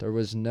 There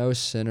was no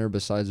center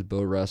besides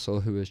Bill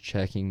Russell who was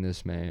checking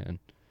this man.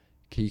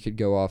 He could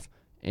go off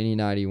any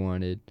night he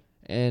wanted,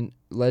 and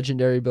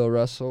legendary Bill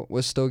Russell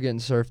was still getting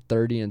served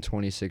 30 and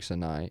 26 a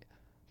night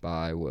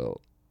by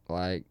Wilt.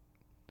 Like,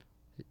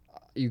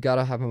 you got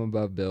to have him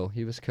above Bill.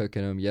 He was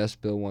cooking him. Yes,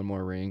 Bill won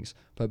more rings,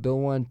 but Bill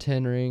won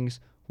 10 rings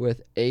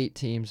with 8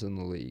 teams in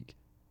the league.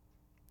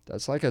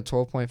 That's like a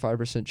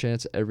 12.5%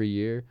 chance every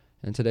year.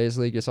 In today's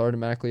league, it's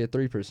automatically a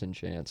 3%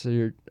 chance.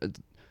 So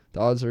the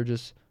odds are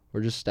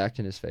we're just stacked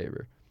in his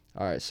favor.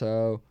 All right,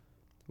 so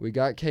we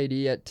got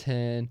KD at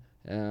 10.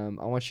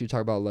 I want you to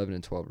talk about 11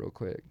 and 12 real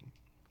quick.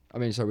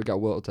 We got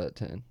Wilt at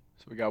 10.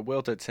 So we got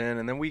Wilt at 10,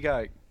 and then we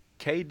got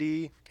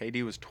KD.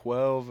 KD was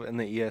 12 in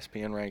the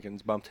ESPN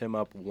rankings, bumped him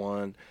up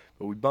 1.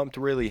 But we bumped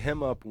really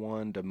him up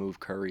 1 to move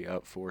Curry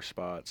up 4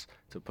 spots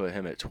to put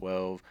him at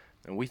 12.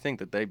 And we think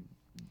that they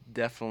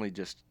definitely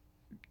just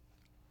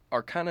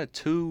are kind of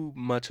too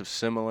much of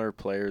similar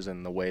players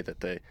in the way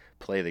that they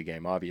play the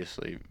game.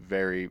 Obviously,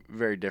 very,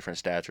 very different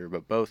stature,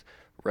 but both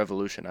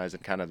revolutionizing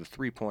kind of the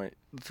three-point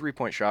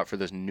shot for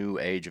this new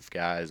age of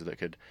guys that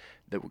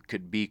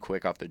could be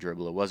quick off the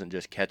dribble. It wasn't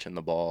just catching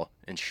the ball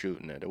and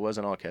shooting it. It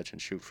wasn't all catch and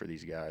shoot for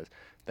these guys.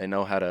 They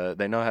know how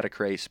to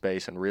create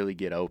space and really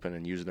get open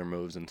and use their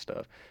moves and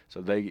stuff.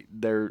 So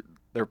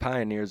they're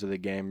pioneers of the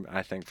game,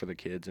 I think, for the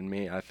kids. And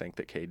me, I think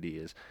that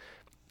KD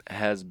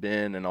has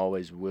been and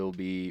always will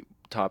be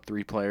top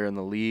 3 player in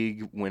the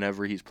league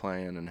whenever he's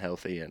playing and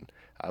healthy, and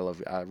I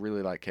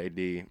really like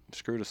KD.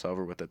 Screwed us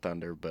over with the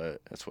Thunder, but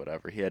it's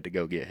whatever. He had to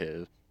go get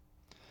his.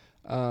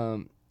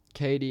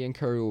 KD and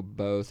Curry will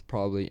both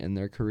probably end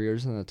their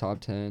careers in the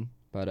top 10,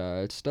 but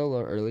it's still a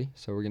little early,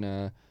 so we're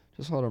gonna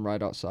just hold them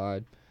right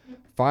outside.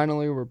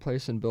 Finally, we're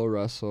replacing Bill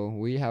Russell.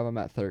 We have him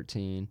at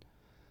 13.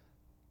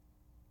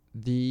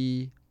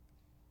 The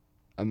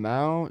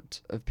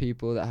amount of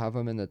people that have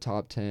him in the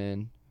top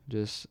 10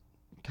 just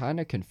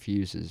kind of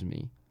confuses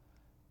me.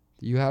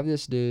 You have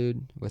this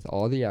dude with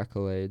all the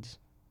accolades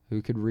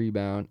who could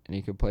rebound and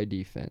he could play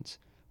defense.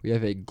 We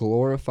have a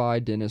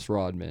glorified Dennis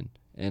Rodman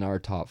in our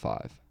top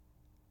 5.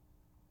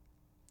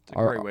 It's a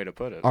great way to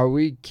put it. Are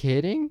we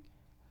kidding?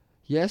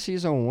 Yes,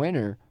 he's a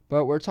winner,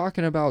 but we're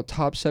talking about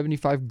top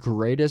 75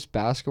 greatest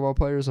basketball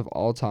players of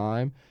all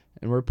time,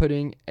 and we're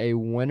putting a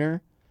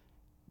winner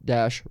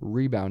dash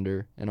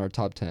rebounder in our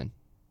top 10.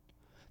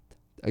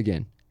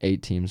 Again,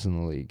 8 teams in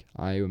the league.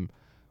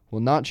 Will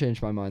not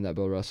change my mind that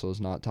Bill Russell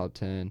is not top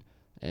 10.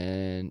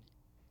 And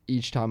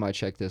each time I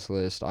check this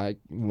list, I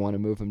want to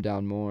move him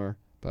down more.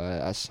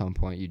 But at some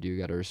point, you do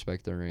got to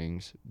respect the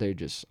rings. They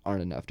just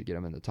aren't enough to get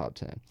him in the top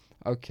 10.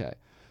 Okay,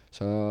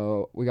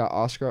 so we got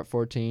Oscar at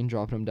 14,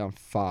 dropping him down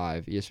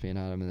 5. ESPN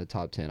had him in the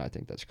top 10. I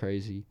think that's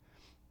crazy.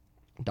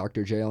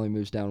 Dr. J only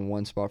moves down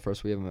 1 spot for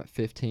us. We have him at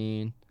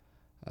 15.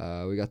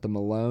 We got the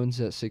Malones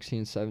at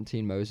 16,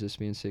 17. Moses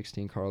being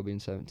 16, Carl being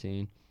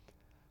 17.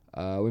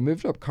 We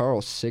moved up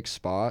Carl 6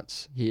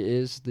 spots. He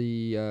is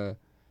the,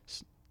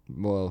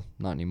 well,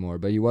 not anymore,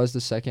 but he was the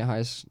second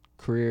highest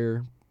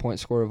career point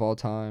scorer of all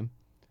time.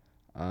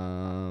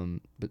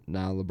 But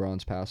now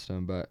LeBron's passed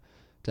him. But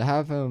to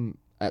have him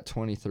at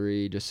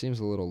 23 just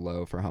seems a little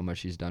low for how much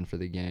he's done for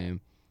the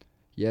game.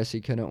 Yes, he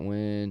couldn't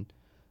win.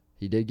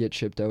 He did get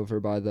chipped over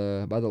by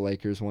the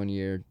Lakers one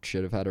year.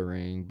 Should have had a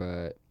ring,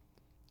 but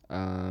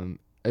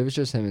it was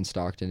just him and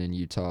Stockton in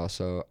Utah.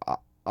 So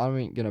I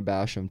ain't going to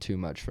bash him too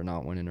much for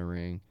not winning a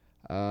ring.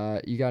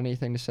 You got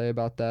anything to say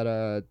about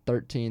that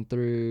 13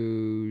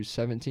 through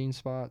 17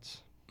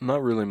 spots?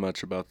 Not really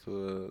much about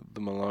the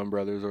Malone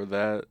brothers or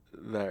that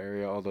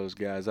area, all those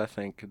guys. I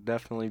think could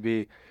definitely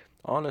be,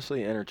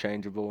 honestly,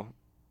 interchangeable.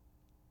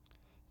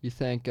 You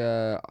think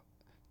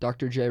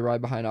Dr. J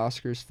right behind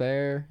Oscar's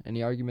fair?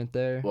 Any argument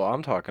there? Well,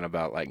 I'm talking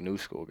about, like, new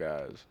school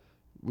guys.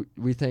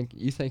 You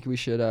think we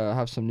should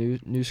have some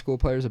new school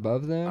players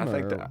above them? I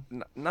think that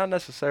not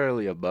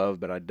necessarily above,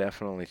 but I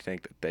definitely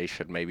think that they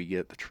should maybe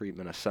get the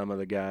treatment of some of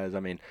the guys. I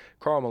mean,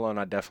 Karl Malone,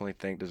 I definitely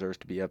think deserves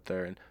to be up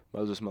there, and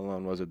Moses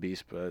Malone was a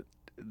beast, but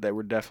they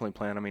were definitely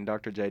playing. I mean,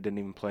 Dr. J didn't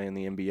even play in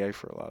the NBA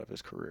for a lot of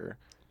his career.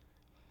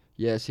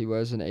 Yes, he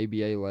was an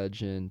ABA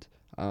legend.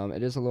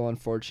 It is a little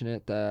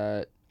unfortunate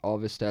that all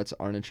of his stats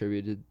aren't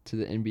attributed to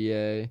the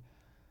NBA.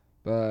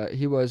 But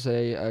he was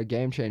a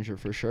game changer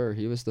for sure.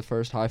 He was the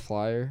first high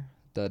flyer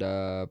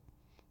that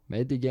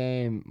made the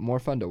game more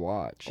fun to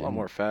watch. A lot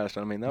more fast.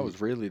 I mean, that was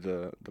really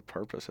the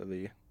purpose of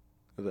the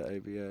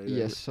ABA.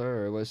 Yes,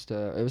 sir. It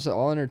was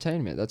all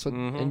entertainment. That's what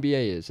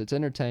NBA is. It's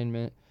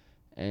entertainment,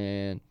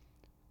 and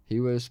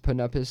he was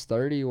putting up his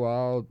 30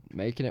 while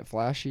making it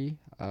flashy.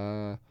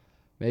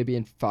 Maybe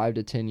in 5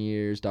 to 10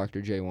 years,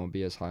 Dr. J won't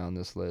be as high on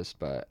this list,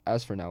 but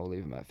as for now, we'll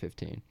leave him at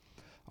 15.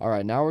 All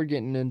right, now we're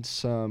getting into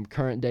some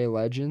current-day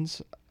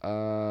legends.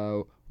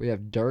 We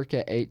have Dirk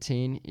at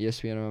 18,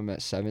 ESPN him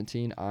at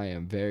 17. I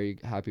am very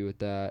happy with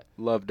that.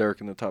 Love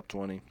Dirk in the top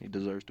 20. He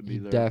deserves to be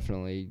there.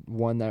 Definitely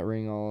won that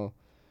ring all.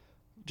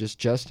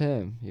 Just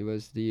him.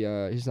 He's the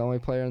only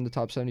player in the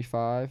top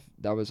 75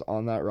 that was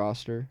on that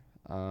roster.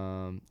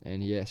 And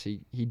yes, he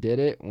did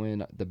it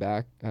when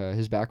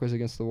his back was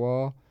against the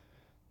wall.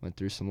 Went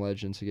through some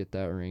legends to get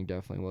that ring.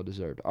 Definitely well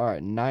deserved. All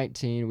right,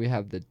 19. We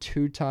have the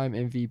 2-time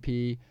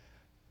MVP.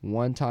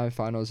 One-time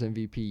Finals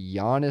MVP,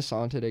 Giannis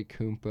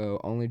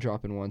Antetokounmpo, only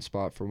dropping 1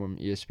 spot from when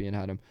ESPN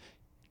had him.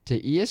 To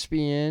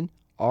ESPN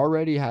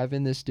already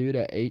having this dude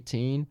at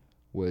 18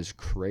 was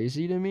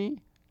crazy to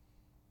me,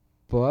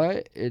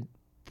 but it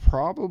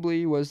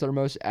probably was their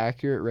most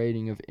accurate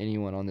rating of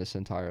anyone on this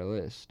entire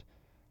list.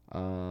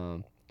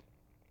 Um,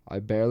 I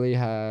barely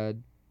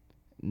had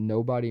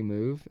nobody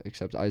move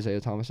except Isaiah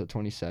Thomas at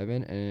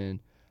 27, and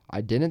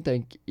I didn't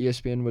think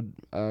ESPN would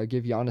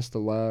give Giannis the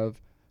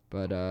love,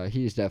 but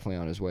he's definitely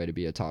on his way to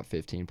be a top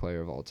 15 player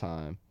of all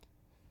time.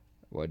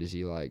 What is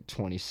he, like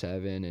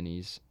 27, and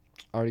he's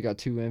already got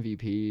 2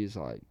 MVPs?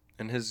 Like,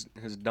 And his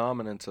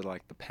dominance of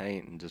like the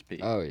paint and just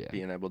oh yeah,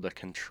 being able to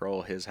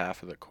control his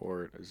half of the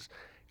court is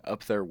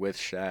up there with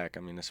Shaq. I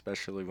mean,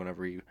 especially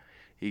whenever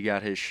he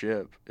got his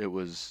ship,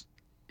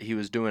 he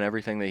was doing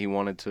everything that he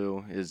wanted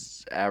to.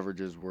 His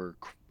averages were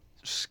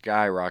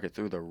skyrocket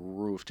through the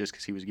roof just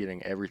because he was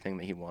getting everything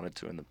that he wanted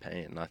to in the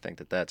paint. And I think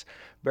that that's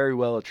very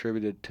well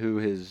attributed to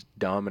his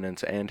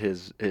dominance and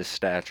his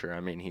stature.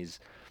 I mean, he's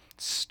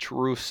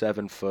true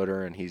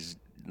 7-footer, and he's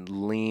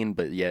lean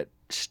but yet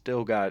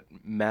still got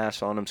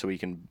mass on him so he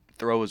can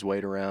throw his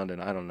weight around.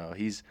 And I don't know,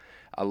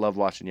 I love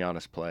watching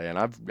Giannis play, and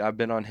I've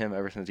been on him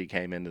ever since he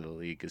came into the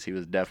league because he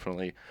was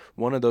definitely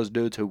one of those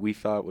dudes who we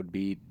thought would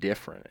be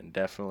different and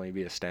definitely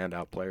be a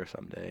standout player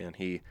someday. And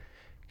he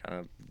kind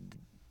of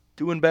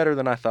doing better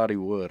than I thought he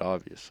would,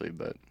 obviously,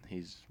 but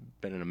he's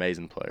been an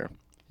amazing player.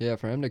 yeah.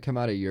 For him to come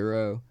out of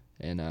Euro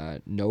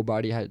and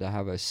nobody had to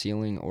have a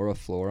ceiling or a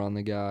floor on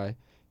the guy,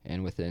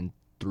 and within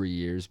 3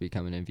 years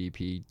become an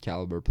MVP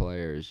caliber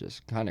player is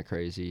just kind of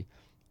crazy.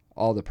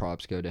 All the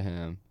props go to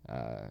him.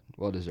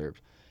 Well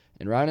deserved.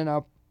 And rounding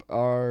up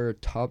our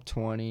top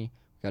 20, we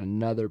got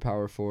another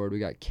power forward. We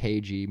got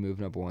KG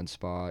moving up one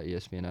spot.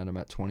 ESPN had him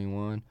at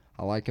 21.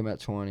 I like him at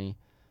 20.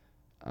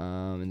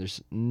 And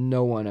there's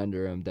no one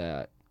under him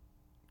that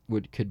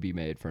could be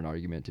made for an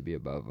argument to be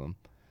above him.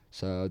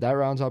 So that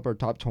rounds up our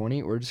top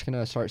 20. We're just going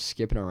to start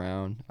skipping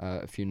around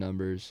a few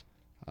numbers,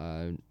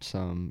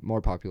 some more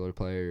popular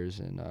players,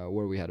 and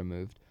where we had them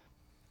moved.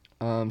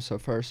 So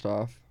first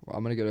off,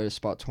 I'm going to go to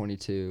spot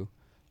 22.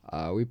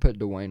 We put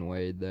Dwayne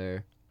Wade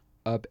there,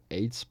 up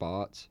 8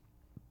 spots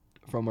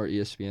from where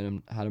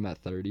ESPN had him at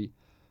 30.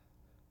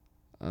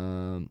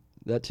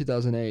 That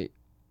 2008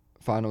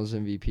 Finals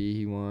MVP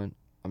he won.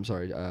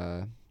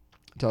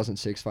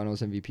 2006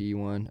 Finals MVP he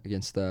won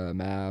against the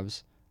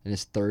Mavs in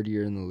his third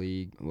year in the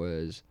league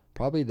was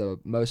probably the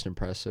most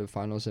impressive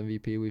Finals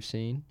MVP we've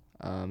seen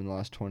in the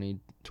last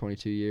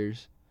 22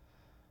 years.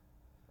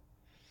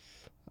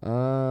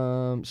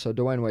 So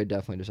Dwayne Wade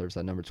definitely deserves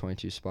that number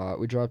 22 spot.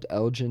 We dropped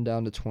Elgin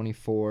down to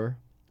 24.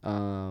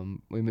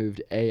 We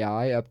moved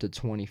AI up to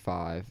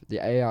 25.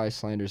 The AI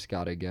slander's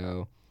got to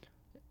go.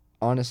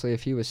 Honestly,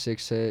 if he was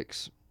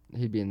 6'6",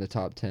 he'd be in the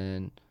top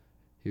 10.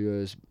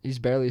 He's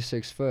barely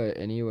 6 foot,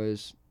 and he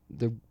was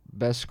the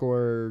best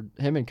scorer.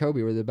 Him and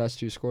Kobe were the best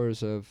 2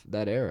 scorers of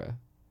that era,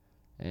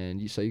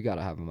 and so you got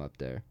to have him up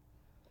there.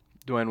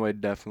 Dwayne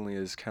Wade definitely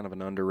is kind of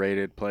an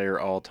underrated player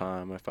all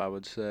time, if I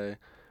would say.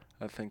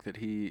 I think that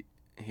he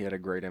had a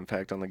great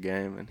impact on the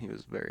game, and he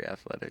was very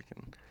athletic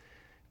and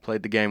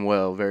played the game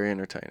well, very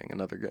entertaining.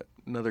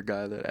 Another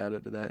guy that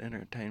added to that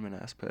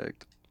entertainment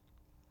aspect.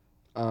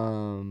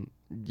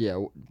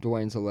 Yeah,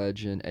 Dwayne's a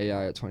legend.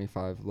 AI at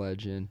 25,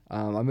 legend.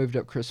 I moved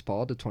up Chris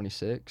Paul to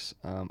 26,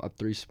 up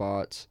 3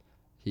 spots.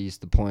 He's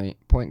the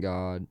point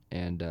guard,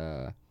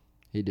 and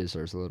he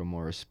deserves a little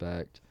more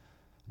respect.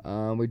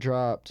 We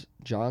dropped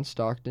John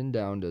Stockton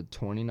down to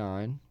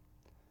 29,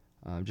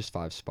 just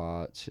 5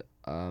 spots.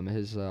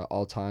 His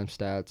all-time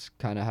stats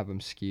kind of have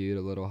him skewed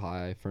a little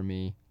high for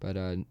me, but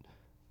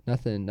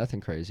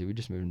nothing crazy. We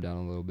just moved him down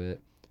a little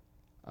bit.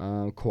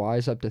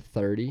 Kawhi's up to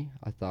 30.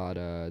 I thought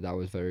that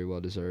was very well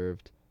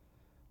deserved.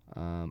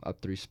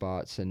 Up 3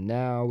 spots. And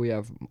now we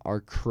have our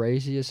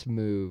craziest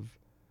move,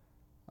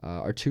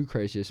 our 2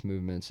 craziest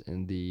movements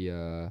in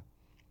the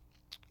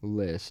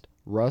list.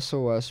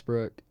 Russell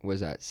Westbrook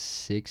was at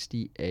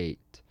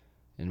 68,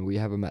 and we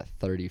have him at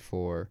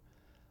 34.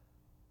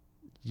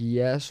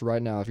 Yes,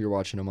 right now, if you're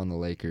watching him on the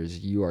Lakers,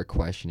 you are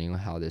questioning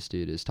how this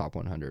dude is top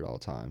 100 all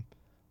time.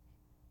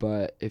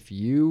 But if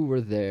you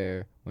were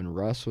there when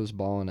Russ was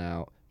balling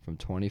out from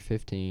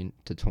 2015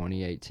 to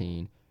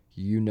 2018,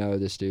 you know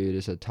this dude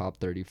is a top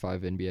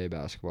 35 NBA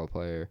basketball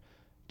player,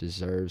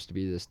 deserves to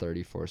be this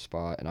 34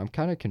 spot. And I'm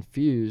kind of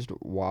confused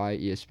why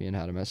ESPN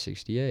had him at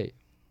 68.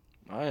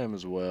 I am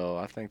as well.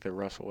 I think that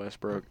Russell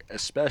Westbrook,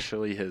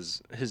 especially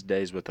his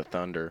days with the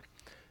Thunder,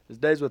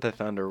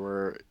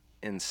 were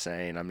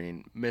insane. I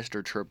mean,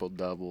 Mr.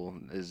 Triple-Double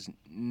is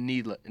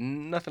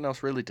nothing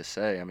else really to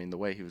say. I mean, the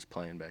way he was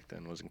playing back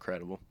then was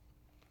incredible.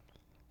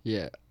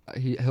 Yeah,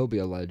 he'll be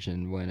a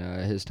legend when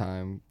his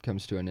time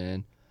comes to an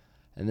end.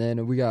 And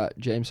then we got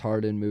James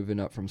Harden moving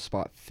up from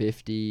spot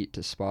 50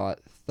 to spot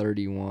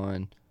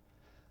 31.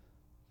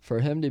 For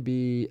him to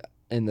be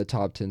in the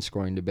top 10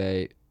 scoring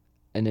debate,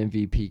 an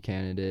MVP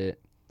candidate,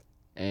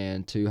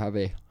 and to have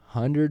a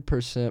 100%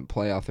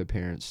 playoff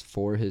appearance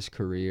for his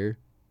career,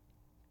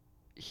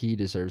 he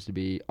deserves to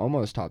be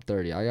almost top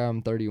 30. I got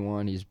him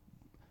 31.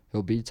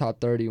 He'll be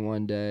top 30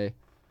 one day,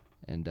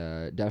 and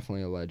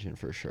definitely a legend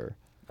for sure.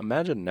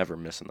 Imagine never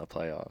missing the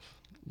playoffs.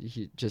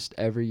 he just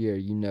every year,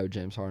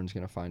 James Harden's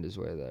gonna find his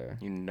way there.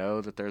 You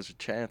know that there's a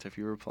chance if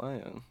you were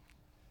playing.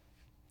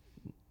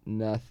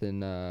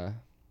 Nothing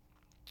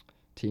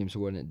teams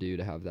wouldn't do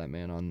to have that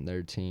man on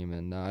their team,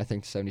 and I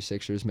think the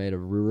 76ers made a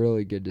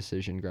really good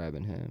decision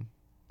grabbing him.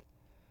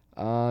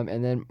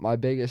 And then my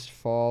biggest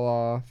fall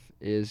off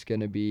is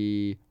gonna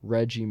be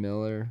Reggie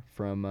Miller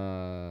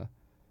from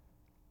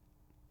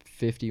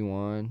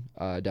 51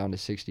 down to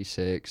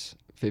 66.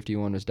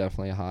 51 was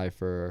definitely a high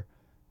for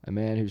a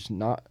man who's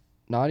not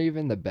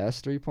even the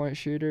best three-point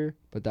shooter,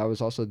 but that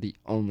was also the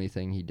only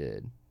thing he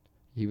did.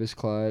 He was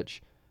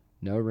clutch,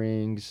 no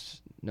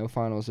rings, no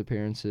finals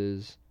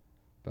appearances,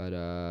 but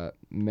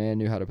man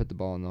knew how to put the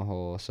ball in the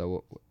hole.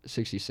 So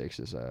 66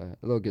 is a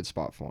little good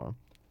spot for him.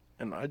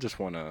 And I just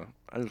wanna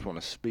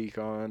speak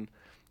on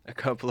a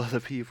couple of the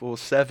people.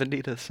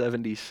 70 to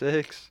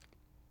 76.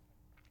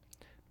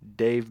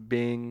 Dave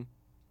Bing,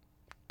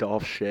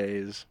 Dolph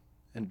Shays,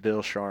 and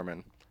Bill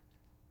Sharman.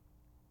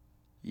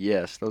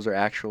 Yes, those are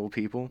actual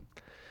people.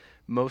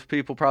 Most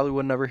people probably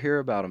would never hear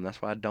about them.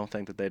 That's why I don't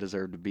think that they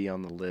deserve to be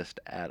on the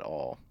list at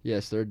all.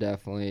 Yes, there are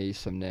definitely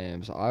some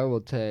names. I will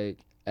take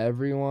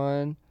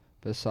everyone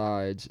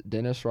besides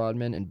Dennis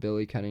Rodman and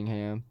Billy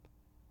Cunningham.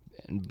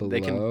 And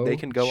below, they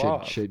can go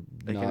off.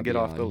 They can get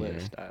off the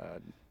list.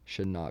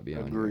 Should not be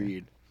on here.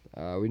 Agreed.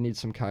 We need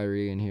some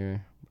Kyrie in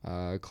here.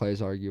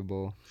 Clay's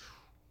arguable.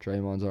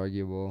 Draymond's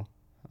arguable.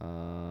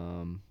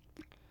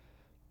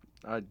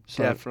 I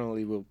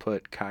definitely will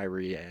put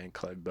Kyrie and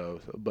Clay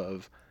both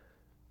above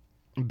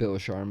Bill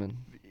Sharman.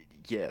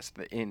 Yes,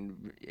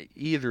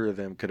 either of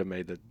them could have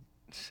made the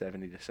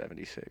 70 to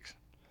 76.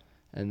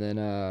 And then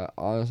I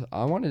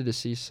wanted to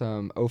see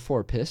some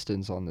 04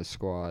 Pistons on this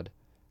squad.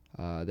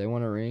 They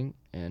won a ring,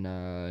 and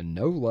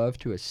no love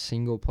to a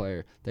single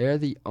player. They are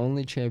the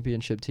only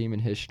championship team in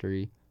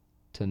history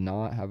to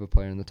not have a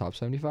player in the top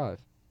 75.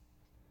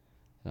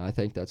 And I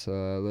think that's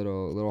a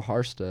little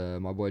harsh to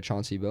my boy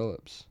Chauncey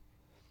Billups.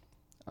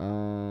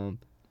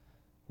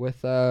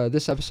 With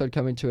this episode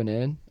coming to an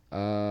end,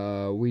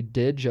 we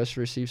did just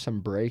receive some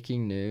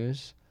breaking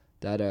news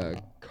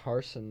that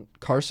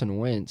Carson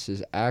Wentz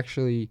is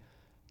actually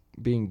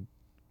being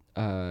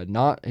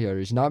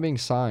he's not being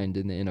signed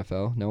in the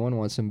NFL. No one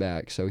wants him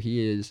back, so he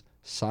is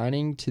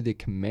signing to the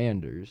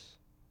Commanders.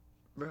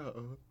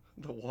 Bro,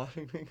 the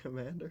Washington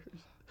Commanders?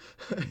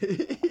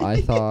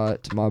 I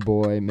thought my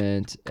boy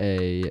meant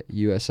a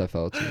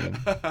USFL team.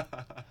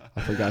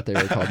 I forgot they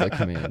were called the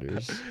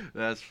Commanders.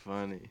 That's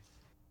funny.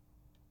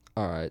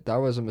 All right, that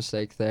was a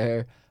mistake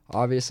there.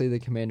 Obviously, the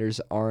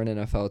Commanders are an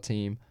NFL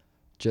team.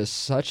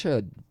 Just such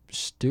a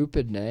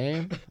stupid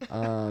name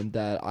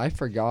that I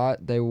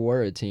forgot they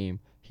were a team.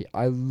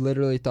 I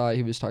literally thought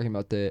he was talking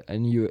about a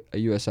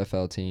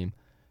USFL team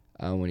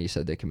when he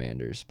said the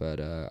Commanders. But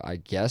I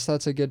guess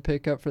that's a good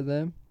pickup for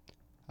them.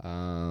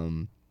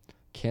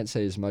 Can't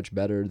say it's much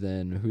better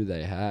than who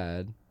they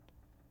had.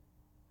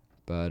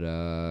 But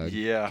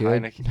yeah,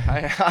 good.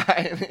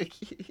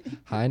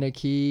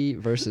 Heineke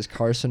versus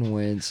Carson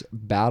Wentz,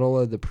 battle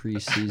of the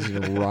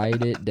preseason.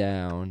 Write it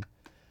down,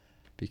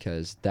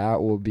 because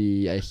that will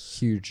be a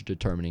huge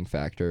determining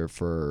factor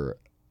for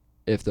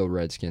if the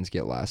Redskins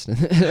get last in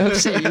the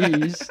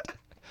NFC East.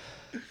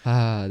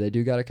 They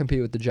do got to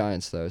compete with the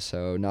Giants, though,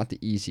 so not the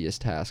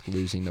easiest task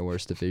losing the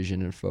worst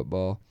division in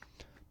football.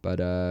 But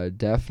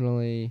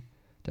definitely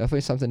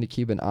something to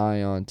keep an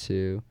eye on,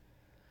 too.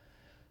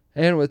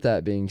 And with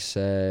that being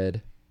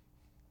said,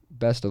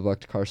 best of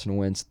luck to Carson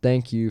Wentz.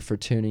 Thank you for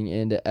tuning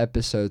in to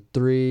episode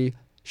 3.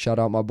 Shout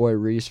out my boy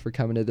Reese for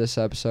coming to this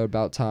episode.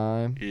 About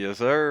time. Yes,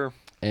 sir.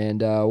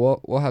 And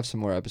we'll have some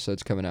more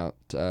episodes coming out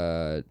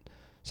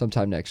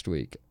sometime next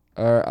week.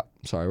 Sorry,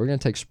 we're going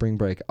to take spring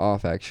break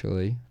off,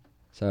 actually.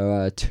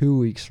 So 2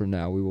 weeks from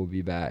now, we will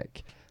be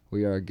back.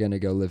 We are going to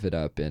go live it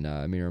up in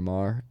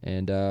Miramar.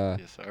 And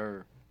yes,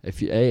 sir.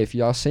 If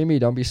y'all see me,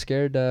 don't be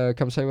scared to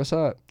come say what's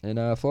up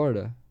in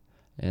Florida.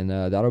 And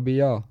that'll be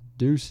y'all.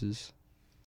 Deuces.